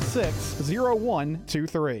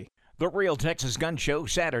 254-486-0123. The Real Texas Gun Show,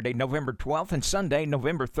 Saturday, November 12th and Sunday,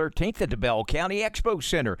 November 13th at the Bell County Expo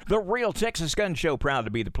Center. The Real Texas Gun Show, proud to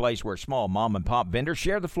be the place where small mom-and-pop vendors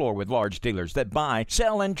share the floor with large dealers that buy,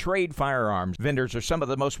 sell, and trade firearms. Vendors are some of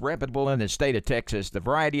the most reputable in the state of Texas. The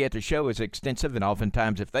variety at the show is extensive, and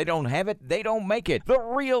oftentimes if they don't have it, they don't make it. The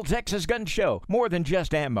Real Texas Gun Show, more than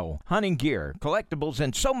just ammo, hunting gear, collectibles,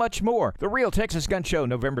 and so much more. The Real Texas Gun Show,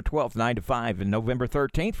 November 12th, 9 to 5, and November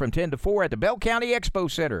 13th from 10 to 4 at the Bell County Expo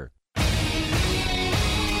Center.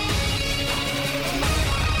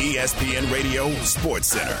 ESPN Radio Sports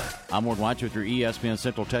Center. I'm Ward White with your ESPN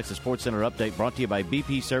Central Texas Sports Center update brought to you by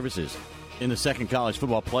BP Services. In the second college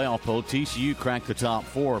football playoff poll, TCU cracked the top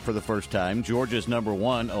four for the first time. Georgia's number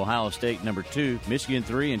 1, Ohio State number 2, Michigan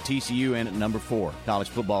 3, and TCU in at number 4. College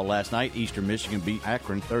football last night, Eastern Michigan beat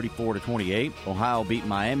Akron 34-28. Ohio beat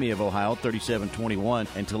Miami of Ohio 37-21,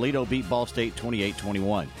 and Toledo beat Ball State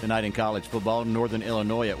 28-21. Tonight in college football, Northern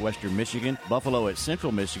Illinois at Western Michigan, Buffalo at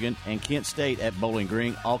Central Michigan, and Kent State at Bowling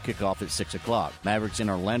Green all kick off at 6 o'clock. Mavericks in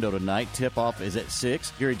Orlando tonight. Tip-off is at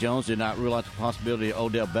 6. Gary Jones did not rule out the possibility of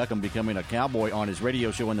Odell Beckham becoming a Cowboy on his radio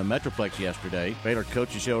show in the Metroplex yesterday. Baylor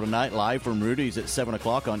Coaches Show tonight live from Rudy's at 7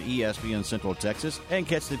 o'clock on ESPN Central Texas. And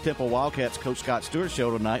catch the Temple Wildcats Coach Scott Stewart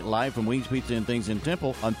Show tonight live from Wings Pizza and Things in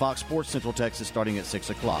Temple on Fox Sports Central Texas starting at 6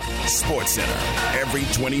 o'clock. Sports Center, every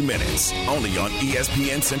 20 minutes, only on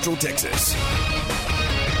ESPN Central Texas.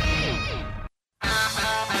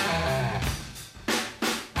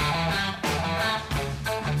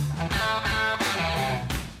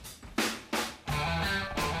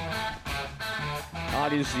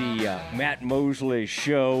 It is the Matt Mosley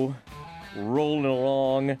Show, rolling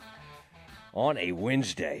along on a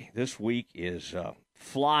Wednesday. This week is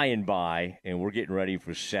flying by, and we're getting ready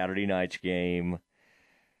for Saturday night's game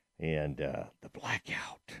and the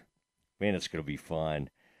blackout. Man, it's going to be fun.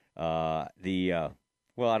 Well,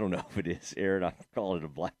 I don't know if it is, Aaron. I'm calling it a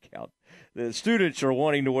blackout. The students are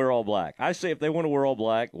wanting to wear all black. I say if they want to wear all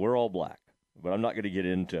black, wear all black. But I'm not going to get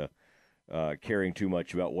into caring too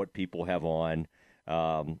much about what people have on.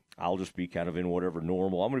 I'll just be kind of in whatever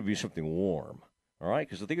normal. I'm going to be something warm, all right,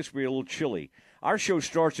 because I think it's going to be a little chilly. Our show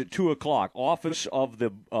starts at 2 o'clock, Office of the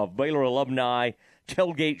Baylor Alumni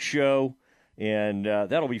Tailgate Show, and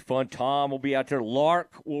that'll be fun. Tom will be out there.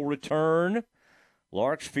 Lark will return.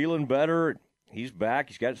 Lark's feeling better. He's back.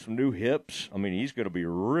 He's got some new hips. I mean, he's going to be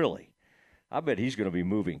I bet he's going to be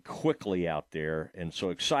moving quickly out there, and so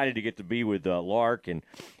excited to get to be with Lark, and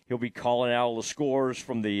he'll be calling out all the scores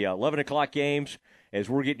from the 11 o'clock games as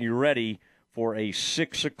we're getting you ready for a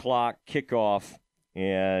 6 o'clock kickoff.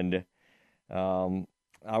 And I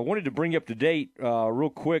wanted to bring you up to date real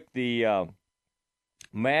quick the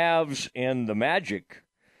Mavs and the Magic.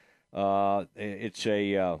 They're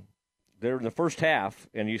in the first half,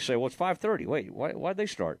 and you say, well, it's 5:30. Wait, why'd they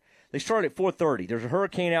start? They start at 4:30. There's a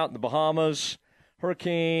hurricane out in the Bahamas.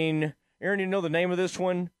 Hurricane, Aaron, you know the name of this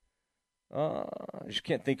one? I just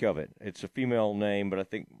can't think of it. It's a female name, but I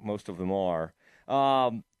think most of them are.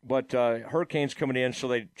 But hurricane's coming in, so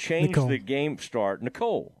they changed the game start.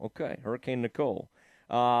 Nicole, okay, Hurricane Nicole.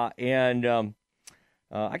 I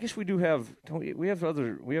guess we do have, we have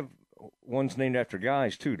ones named after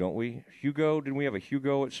guys too, don't we? Hugo, didn't we have a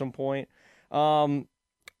Hugo at some point? The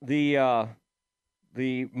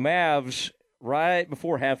Mavs, right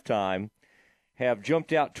before halftime, have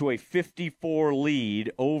jumped out to a 54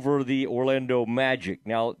 lead over the Orlando Magic.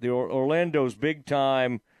 Now, the Orlando's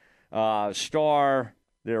big-time star,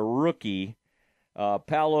 their rookie,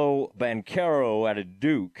 Paolo Banchero out of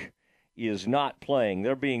Duke, is not playing.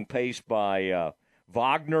 They're being paced by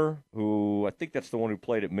Wagner, who I think that's the one who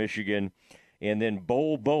played at Michigan, and then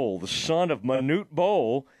Bol, the son of Manute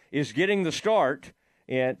Bol, is getting the start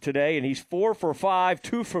today, and he's 4 for 5,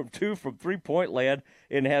 2 from 2 from three-point land,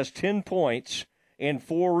 and has 10 points and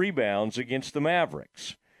 4 rebounds against the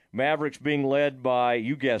Mavericks. Mavericks being led by,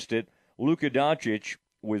 you guessed it, Luka Doncic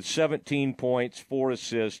with 17 points, 4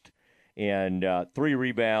 assists, and 3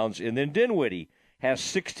 rebounds, and then Dinwiddie has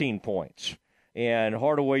 16 points. And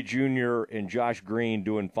Hardaway Jr. and Josh Green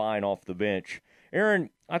doing fine off the bench.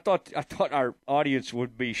 Aaron, I thought our audience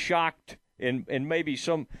would be shocked and maybe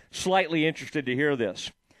some slightly interested to hear this.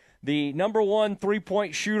 The number 1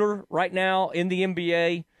 3-point shooter right now in the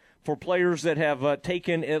NBA for players that have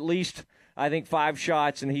taken at least, I think, 5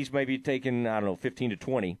 shots, and he's maybe taken, 15 to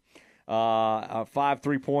 20, 5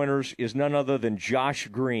 3-pointers, is none other than Josh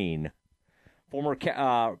Green, former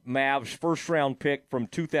Mavs first-round pick from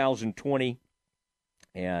 2020.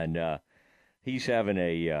 And he's having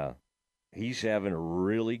a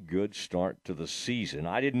really good start to the season.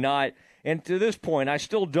 I did not, and to this point, I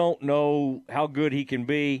still don't know how good he can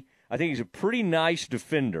be. I think he's a pretty nice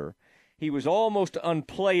defender. He was almost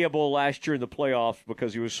unplayable last year in the playoffs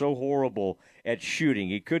because he was so horrible at shooting.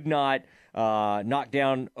 He could not knock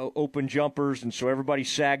down open jumpers, and so everybody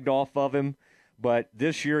sagged off of him. But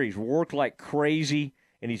this year he's worked like crazy,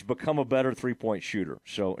 and he's become a better three-point shooter.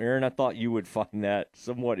 So, Aaron, I thought you would find that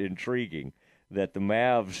somewhat intriguing that the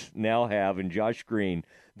Mavs now have in Josh Green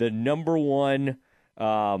the number one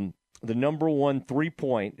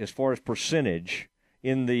three-point as far as percentage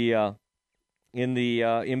in the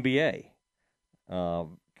NBA.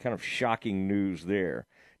 Kind of shocking news there.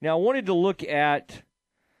 Now, I wanted to look at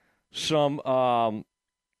some,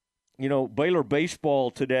 Baylor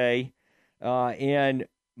baseball today, and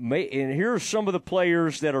here are some of the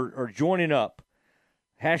players that are joining up.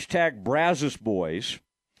 Hashtag Brazos Boys.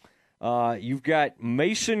 You've got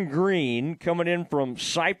Mason Green coming in from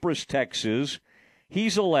Cypress, Texas.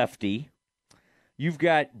 He's a lefty. You've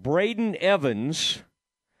got Braden Evans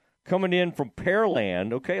coming in from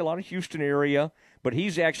Pearland. Okay, a lot of Houston area, but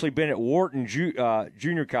he's actually been at Wharton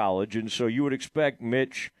Junior College, and so you would expect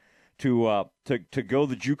Mitch to go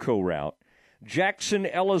the JUCO route. Jackson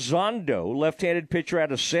Elizondo, left-handed pitcher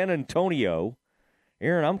out of San Antonio.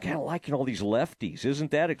 Aaron, I'm kind of liking all these lefties.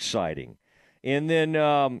 Isn't that exciting? And then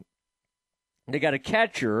they got a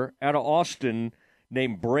catcher out of Austin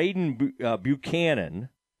named Braden Buchanan.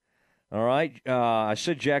 All right. I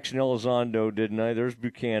said Jackson Elizondo, didn't I? There's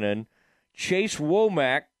Buchanan. Chase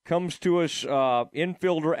Womack comes to us,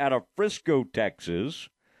 infielder out of Frisco, Texas.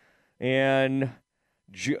 And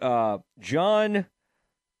John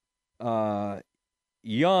Younes.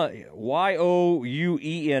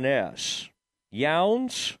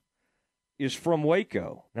 Younes is from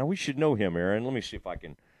Waco. Now we should know him, Aaron. Let me see if I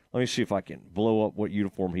can blow up what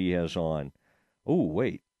uniform he has on. Oh,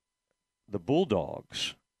 wait. The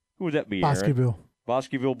Bulldogs. Who would that be, Aaron?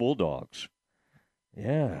 Bosqueville Bulldogs.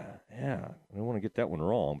 Yeah. I don't want to get that one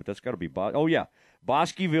wrong, but that's got to be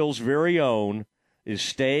Bosqueville's very own is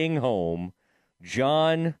staying home.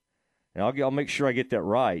 John, and I'll make sure I get that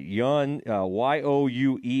right. Younes.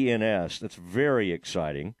 That's very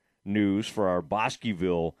exciting news for our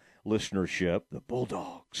Bosqueville listenership. The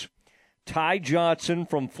Bulldogs. Ty Johnson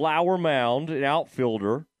from Flower Mound, an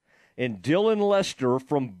outfielder, and Dylan Lester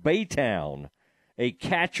from Baytown, a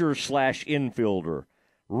catcher/infielder.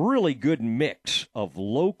 Really good mix of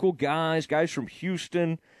local guys from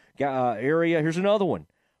Houston area. Here's another one.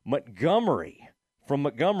 Montgomery. From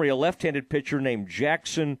Montgomery, a left-handed pitcher named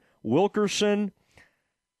Jackson Wilkerson.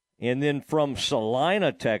 And then from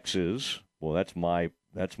Salina, Texas. Well, that's where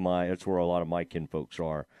a lot of my kinfolks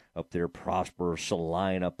are up there. Prosper,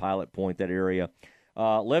 Salina, Pilot Point, that area.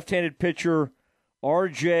 Left-handed pitcher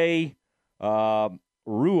R.J. Ruas.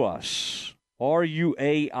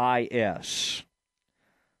 Ruais.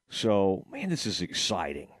 So, man, this is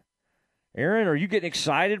exciting. Aaron, are you getting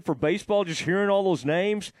excited for baseball just hearing all those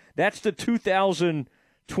names? That's the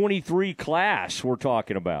 2023 class we're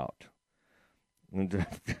talking about. And then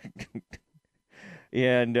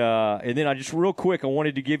I just real quick, I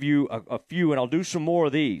wanted to give you a few, and I'll do some more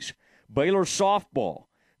of these. Baylor softball.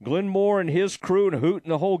 Glenn Moore and his crew and Hoot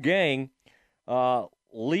and the whole gang.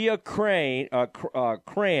 Leah Cran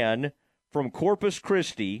from Corpus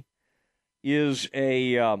Christi is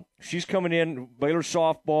she's coming in, Baylor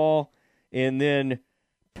softball, and then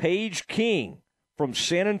Paige King from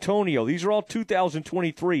San Antonio. These are all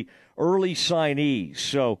 2023 early signees.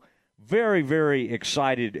 So very, very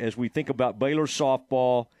excited as we think about Baylor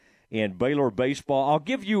softball and Baylor baseball. I'll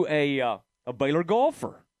give you a Baylor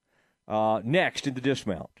golfer next in the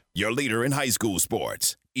dismount. Your leader in high school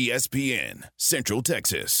sports, ESPN, Central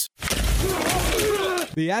Texas.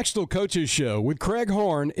 The Axtell Coaches Show with Craig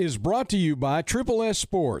Horn is brought to you by Triple S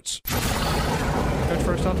Sports. Coach,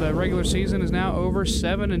 first off, the regular season is now over,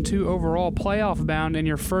 7-2 overall, playoff bound in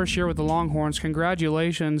your first year with the Longhorns.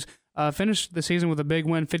 Congratulations. Finished the season with a big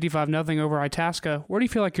win, 55-0 over Itasca. Where do you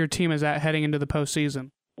feel like your team is at heading into the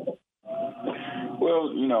postseason? Well,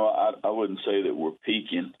 I wouldn't say that we're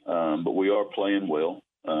peaking, but we are playing well.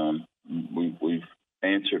 We've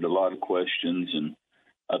answered a lot of questions, and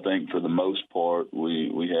I think for the most part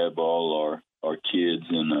we have all our kids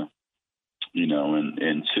in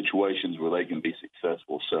in situations where they can be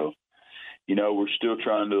successful. So, we're still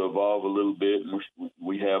trying to evolve a little bit, and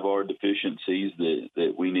we have our deficiencies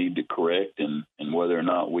that we need to correct, and whether or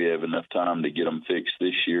not we have enough time to get them fixed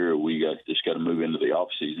this year, or we just got to move into the off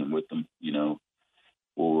season with them,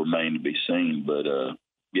 will remain to be seen. But the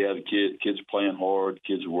kids are playing hard,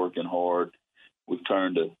 kids are working hard. We've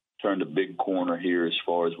turned a big corner here as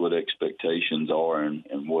far as what expectations are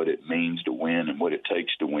and what it means to win and what it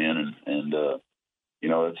takes to win, and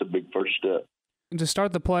that's a big first step. To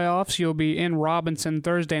start the playoffs, you'll be in Robinson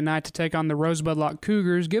Thursday night to take on the Rosebud Lock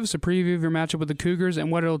Cougars. Give us a preview of your matchup with the Cougars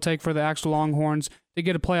and what it'll take for the Axel Longhorns to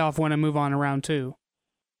get a playoff win and move on to round 2.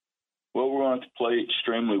 Well, we're going to have to play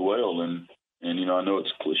extremely well, and you know, I know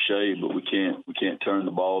it's cliche, but we can't turn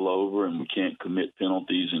the ball over, and we can't commit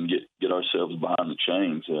penalties and get ourselves behind the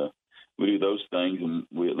chains. We do those things, and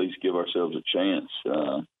we at least give ourselves a chance.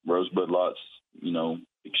 Rosebud Lock's, you know,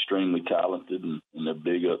 extremely talented, and they're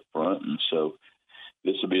big up front, and so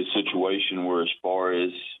this will be a situation where, as far as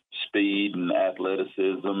speed and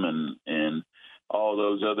athleticism and all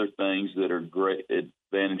those other things that are great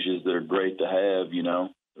advantages that are great to have, you know,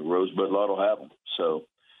 the Rosebud Lot will have them. So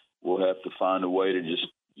we'll have to find a way to just,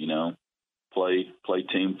 you know, play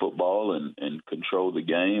team football and control the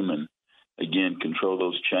game, and again control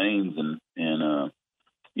those chains and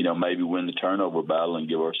you know, maybe win the turnover battle and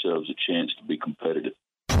give ourselves a chance to be competitive.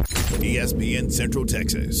 ESPN Central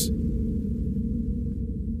Texas.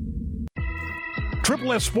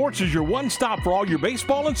 Triple S Sports is your one-stop for all your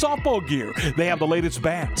baseball and softball gear. They have the latest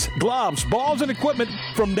bats, gloves, balls, and equipment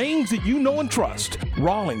from names that you know and trust.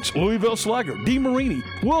 Rawlings, Louisville Slugger, DeMarini,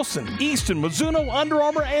 Wilson, Easton, Mizuno, Under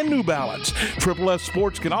Armour, and New Balance. Triple S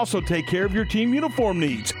Sports can also take care of your team uniform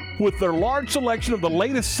needs with their large selection of the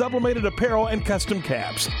latest sublimated apparel and custom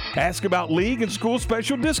caps. Ask about league and school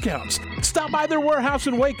special discounts. Stop by their warehouse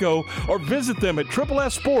in Waco or visit them at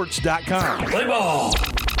triplessports.com. Play ball!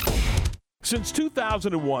 Since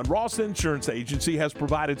 2001, Ross Insurance Agency has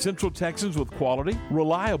provided Central Texans with quality,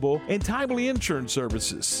 reliable, and timely insurance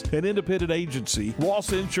services. An independent agency,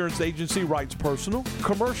 Ross Insurance Agency writes personal,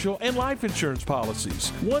 commercial, and life insurance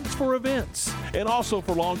policies, once for events, and also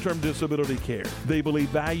for long-term disability care. They believe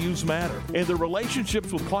values matter, and their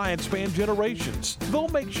relationships with clients span generations. They'll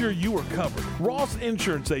make sure you are covered. Ross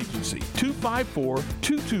Insurance Agency,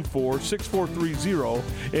 254-224-6430,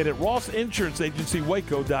 and at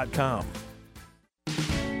rossinsuranceagencywaco.com.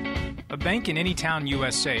 A bank in any town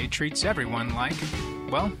USA treats everyone like,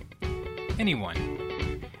 well,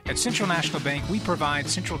 anyone. At Central National Bank, we provide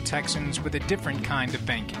Central Texans with a different kind of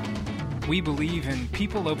banking. We believe in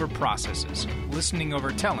people over processes, listening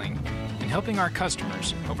over telling, and helping our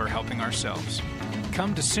customers over helping ourselves.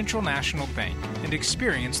 Come to Central National Bank and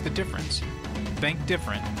experience the difference. Bank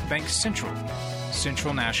different. Bank Central.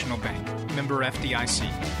 Central National Bank. Member FDIC.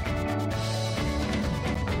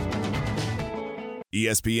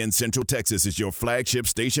 ESPN Central Texas is your flagship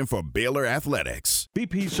station for Baylor Athletics.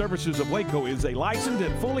 BP Services of Waco is a licensed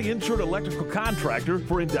and fully insured electrical contractor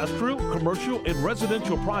for industrial, commercial, and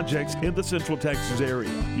residential projects in the Central Texas area.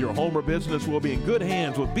 Your home or business will be in good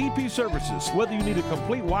hands with BP Services, whether you need a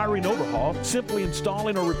complete wiring overhaul, simply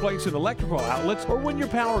installing or replacing electrical outlets, or when your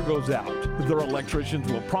power goes out. Their electricians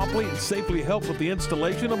will promptly and safely help with the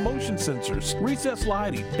installation of motion sensors, recessed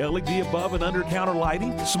lighting, LED above and under counter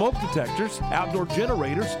lighting, smoke detectors, outdoor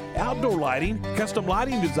generators, outdoor lighting, custom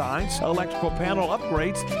lighting designs, electrical panel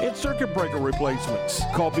upgrades, and circuit breaker replacements.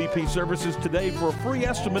 Call BP Services today for a free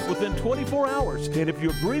estimate within 24 hours. And if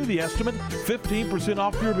you agree to the estimate, 15%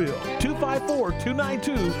 off your bill.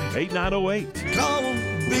 254-292-8908. Call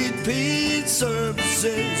BP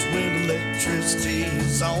Services when electricity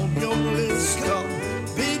is on your list. Call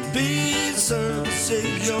BP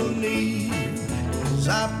Services, your need is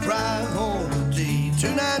our priority.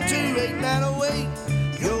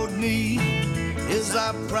 292-8908. Your need is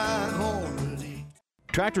our priority.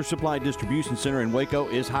 Tractor Supply Distribution Center in Waco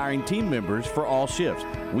is hiring team members for all shifts,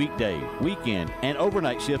 weekday, weekend, and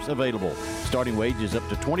overnight shifts available. Starting wages up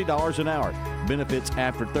to $20 an hour. Benefits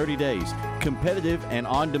after 30 days. Competitive and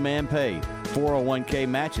on-demand pay. 401k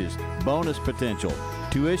matches. Bonus potential.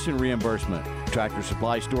 Tuition reimbursement. Tractor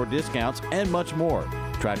Supply store discounts, and much more.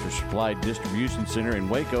 Tractor Supply Distribution Center in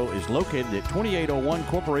Waco is located at 2801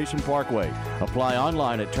 Corporation Parkway. Apply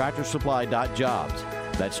online at tractorsupply.jobs.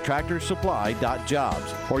 That's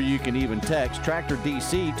tractorsupply.jobs. Or you can even text Tractor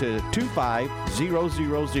DC to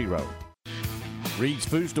 25000. Reed's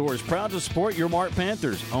Food Store is proud to support your Mart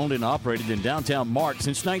Panthers, owned and operated in downtown Mart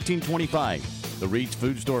since 1925. The Reed's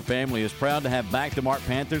Food Store family is proud to have backed the Mart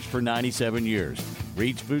Panthers for 97 years.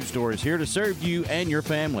 Reed's Food Store is here to serve you and your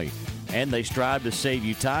family, and they strive to save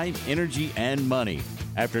you time, energy, and money.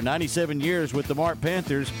 After 97 years with the Mart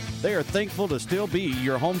Panthers, they are thankful to still be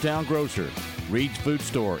your hometown grocer. Reed's Food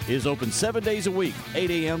Store is open 7 days a week, 8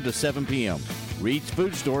 a.m. to 7 p.m. Reed's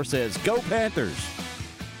Food Store says, "Go Panthers!"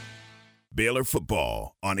 Baylor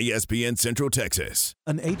football on ESPN Central Texas.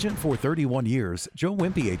 An agent for 31 years, Joe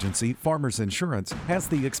Wimpy Agency, Farmers Insurance, has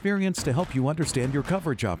the experience to help you understand your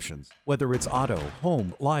coverage options, whether it's auto,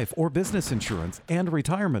 home, life, or business insurance, and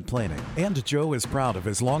retirement planning. And Joe is proud of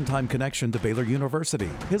his longtime connection to Baylor University.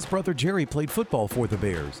 His brother Jerry played football for the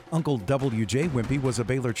Bears. Uncle W.J. Wimpy was a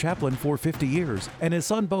Baylor chaplain for 50 years, and his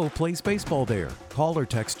son Bo plays baseball there. Call or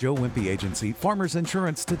text Joe Wimpy Agency, Farmers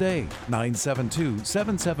Insurance today,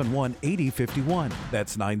 972-771-8051.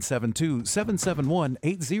 That's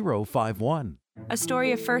 972-771-8051. A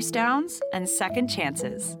story of first downs and second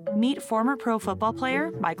chances. Meet former pro football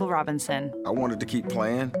player Michael Robinson. I wanted to keep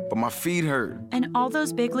playing, but my feet hurt. And all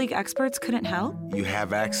those big league experts couldn't help? You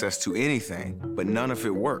have access to anything, but none of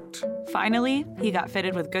it worked. Finally, he got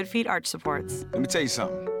fitted with Good Feet arch supports. Let me tell you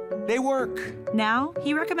something. They work. Now,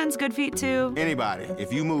 he recommends Good Feet to anybody.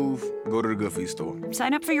 If you move, go to the Good Feet store.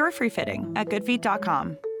 Sign up for your free fitting at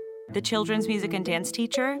goodfeet.com. The children's music and dance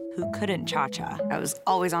teacher who couldn't cha-cha. I was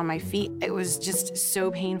always on my feet. It was just so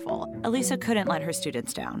painful. Elisa couldn't let her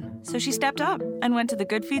students down, so she stepped up and went to the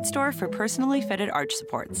Good Feet store for personally fitted arch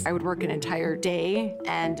supports. I would work an entire day,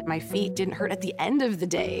 and my feet didn't hurt at the end of the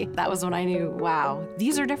day. That was when I knew, wow,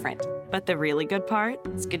 these are different. But the really good part?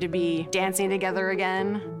 It's good to be dancing together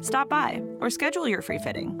again. Stop by or schedule your free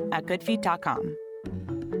fitting at goodfeet.com.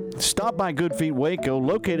 Stop by Good Feet Waco,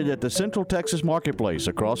 located at the Central Texas Marketplace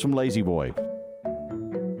across from Lazy Boy.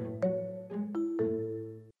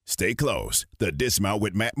 Stay close. The Dismount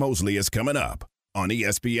with Matt Mosley is coming up on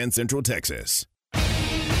ESPN Central Texas.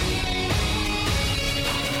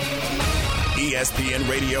 ESPN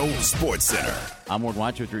Radio Sports Center. I'm Ward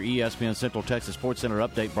Weitz with your ESPN Central Texas Sports Center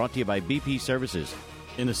update brought to you by BP Services.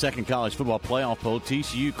 In the second college football playoff poll,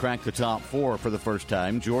 TCU cracked the top four for the first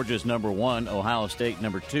time. Georgia's number 1, Ohio State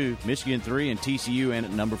number 2, Michigan 3, and TCU in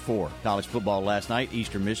at number 4. College football last night,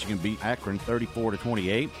 Eastern Michigan beat Akron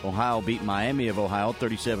 34-28. Ohio beat Miami of Ohio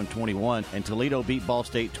 37-21, and Toledo beat Ball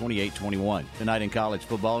State 28-21. Tonight in college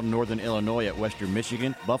football, Northern Illinois at Western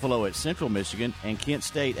Michigan, Buffalo at Central Michigan, and Kent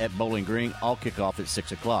State at Bowling Green all kick off at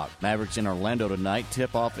 6 o'clock. Mavericks in Orlando tonight.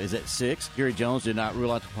 Tip-off is at 6. Jerry Jones did not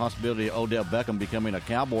rule out the possibility of Odell Beckham becoming a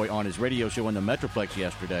Cowboy on his radio show in the Metroplex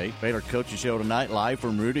yesterday. Baylor Coaches Show tonight live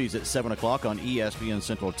from Rudy's at 7 o'clock on ESPN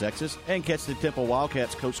Central Texas. And catch the Temple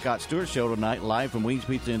Wildcats Coach Scott Stewart Show tonight live from Wings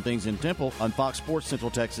Pizza and Things in Temple on Fox Sports Central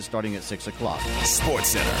Texas starting at 6 o'clock. Sports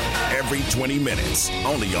Center, every 20 minutes,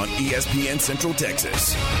 only on ESPN Central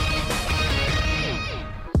Texas.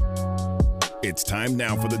 It's time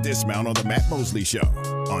now for the Dismount on the Matt Mosley Show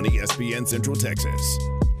on ESPN Central Texas.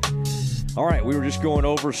 All right, we were just going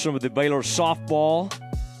over some of the Baylor softball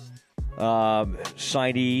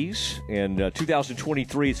signees. And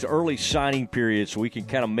 2023, it's the early signing period, so we can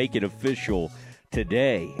kind of make it official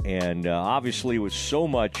today. And obviously with so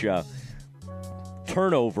much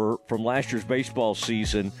turnover from last year's baseball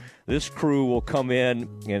season, this crew will come in,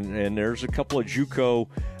 and there's a couple of JUCO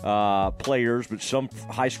players, but some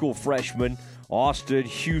high school freshmen, Austin,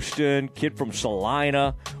 Houston, kid from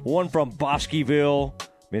Salina, one from Bosqueville.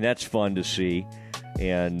 I mean, that's fun to see.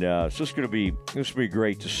 And so it's going to be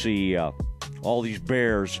great to see all these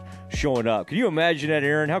Bears showing up. Can you imagine that,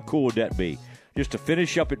 Aaron? How cool would that be? Just to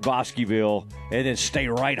finish up at Bosqueville and then stay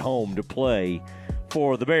right home to play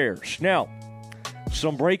for the Bears. Now,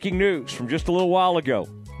 some breaking news from just a little while ago.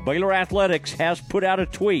 Baylor Athletics has put out a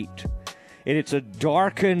tweet, and it's a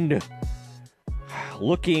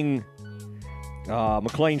darkened-looking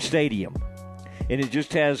McLean Stadium. And it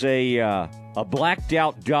just has a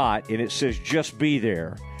blacked-out dot, and it says, just be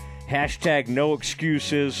there. Hashtag no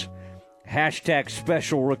excuses. Hashtag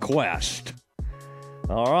special request.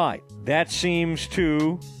 All right. That seems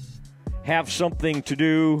to have something to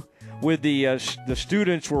do with the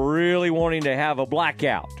students were really wanting to have a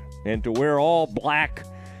blackout and to wear all black.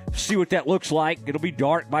 See what that looks like. It'll be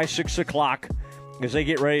dark by 6 o'clock as they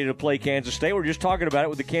get ready to play Kansas State. We're just talking about it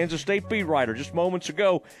with the Kansas State beat writer just moments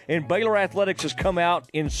ago. And Baylor Athletics has come out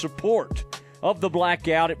in support of the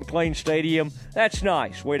blackout at McLean Stadium. That's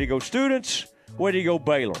nice. Way to go, students. Way to go,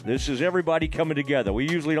 Baylor. This is everybody coming together. We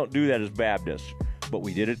usually don't do that as Baptists, but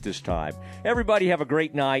we did it this time. Everybody have a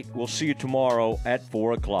great night. We'll see you tomorrow at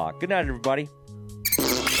 4 o'clock. Good night, everybody.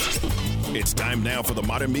 It's time now for the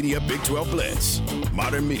Modern Media Big 12 Blitz.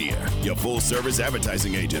 Modern Media, your full-service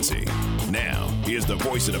advertising agency. Now, here's the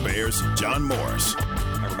voice of the Bears, John Morris.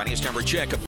 Everybody, it's time for a check.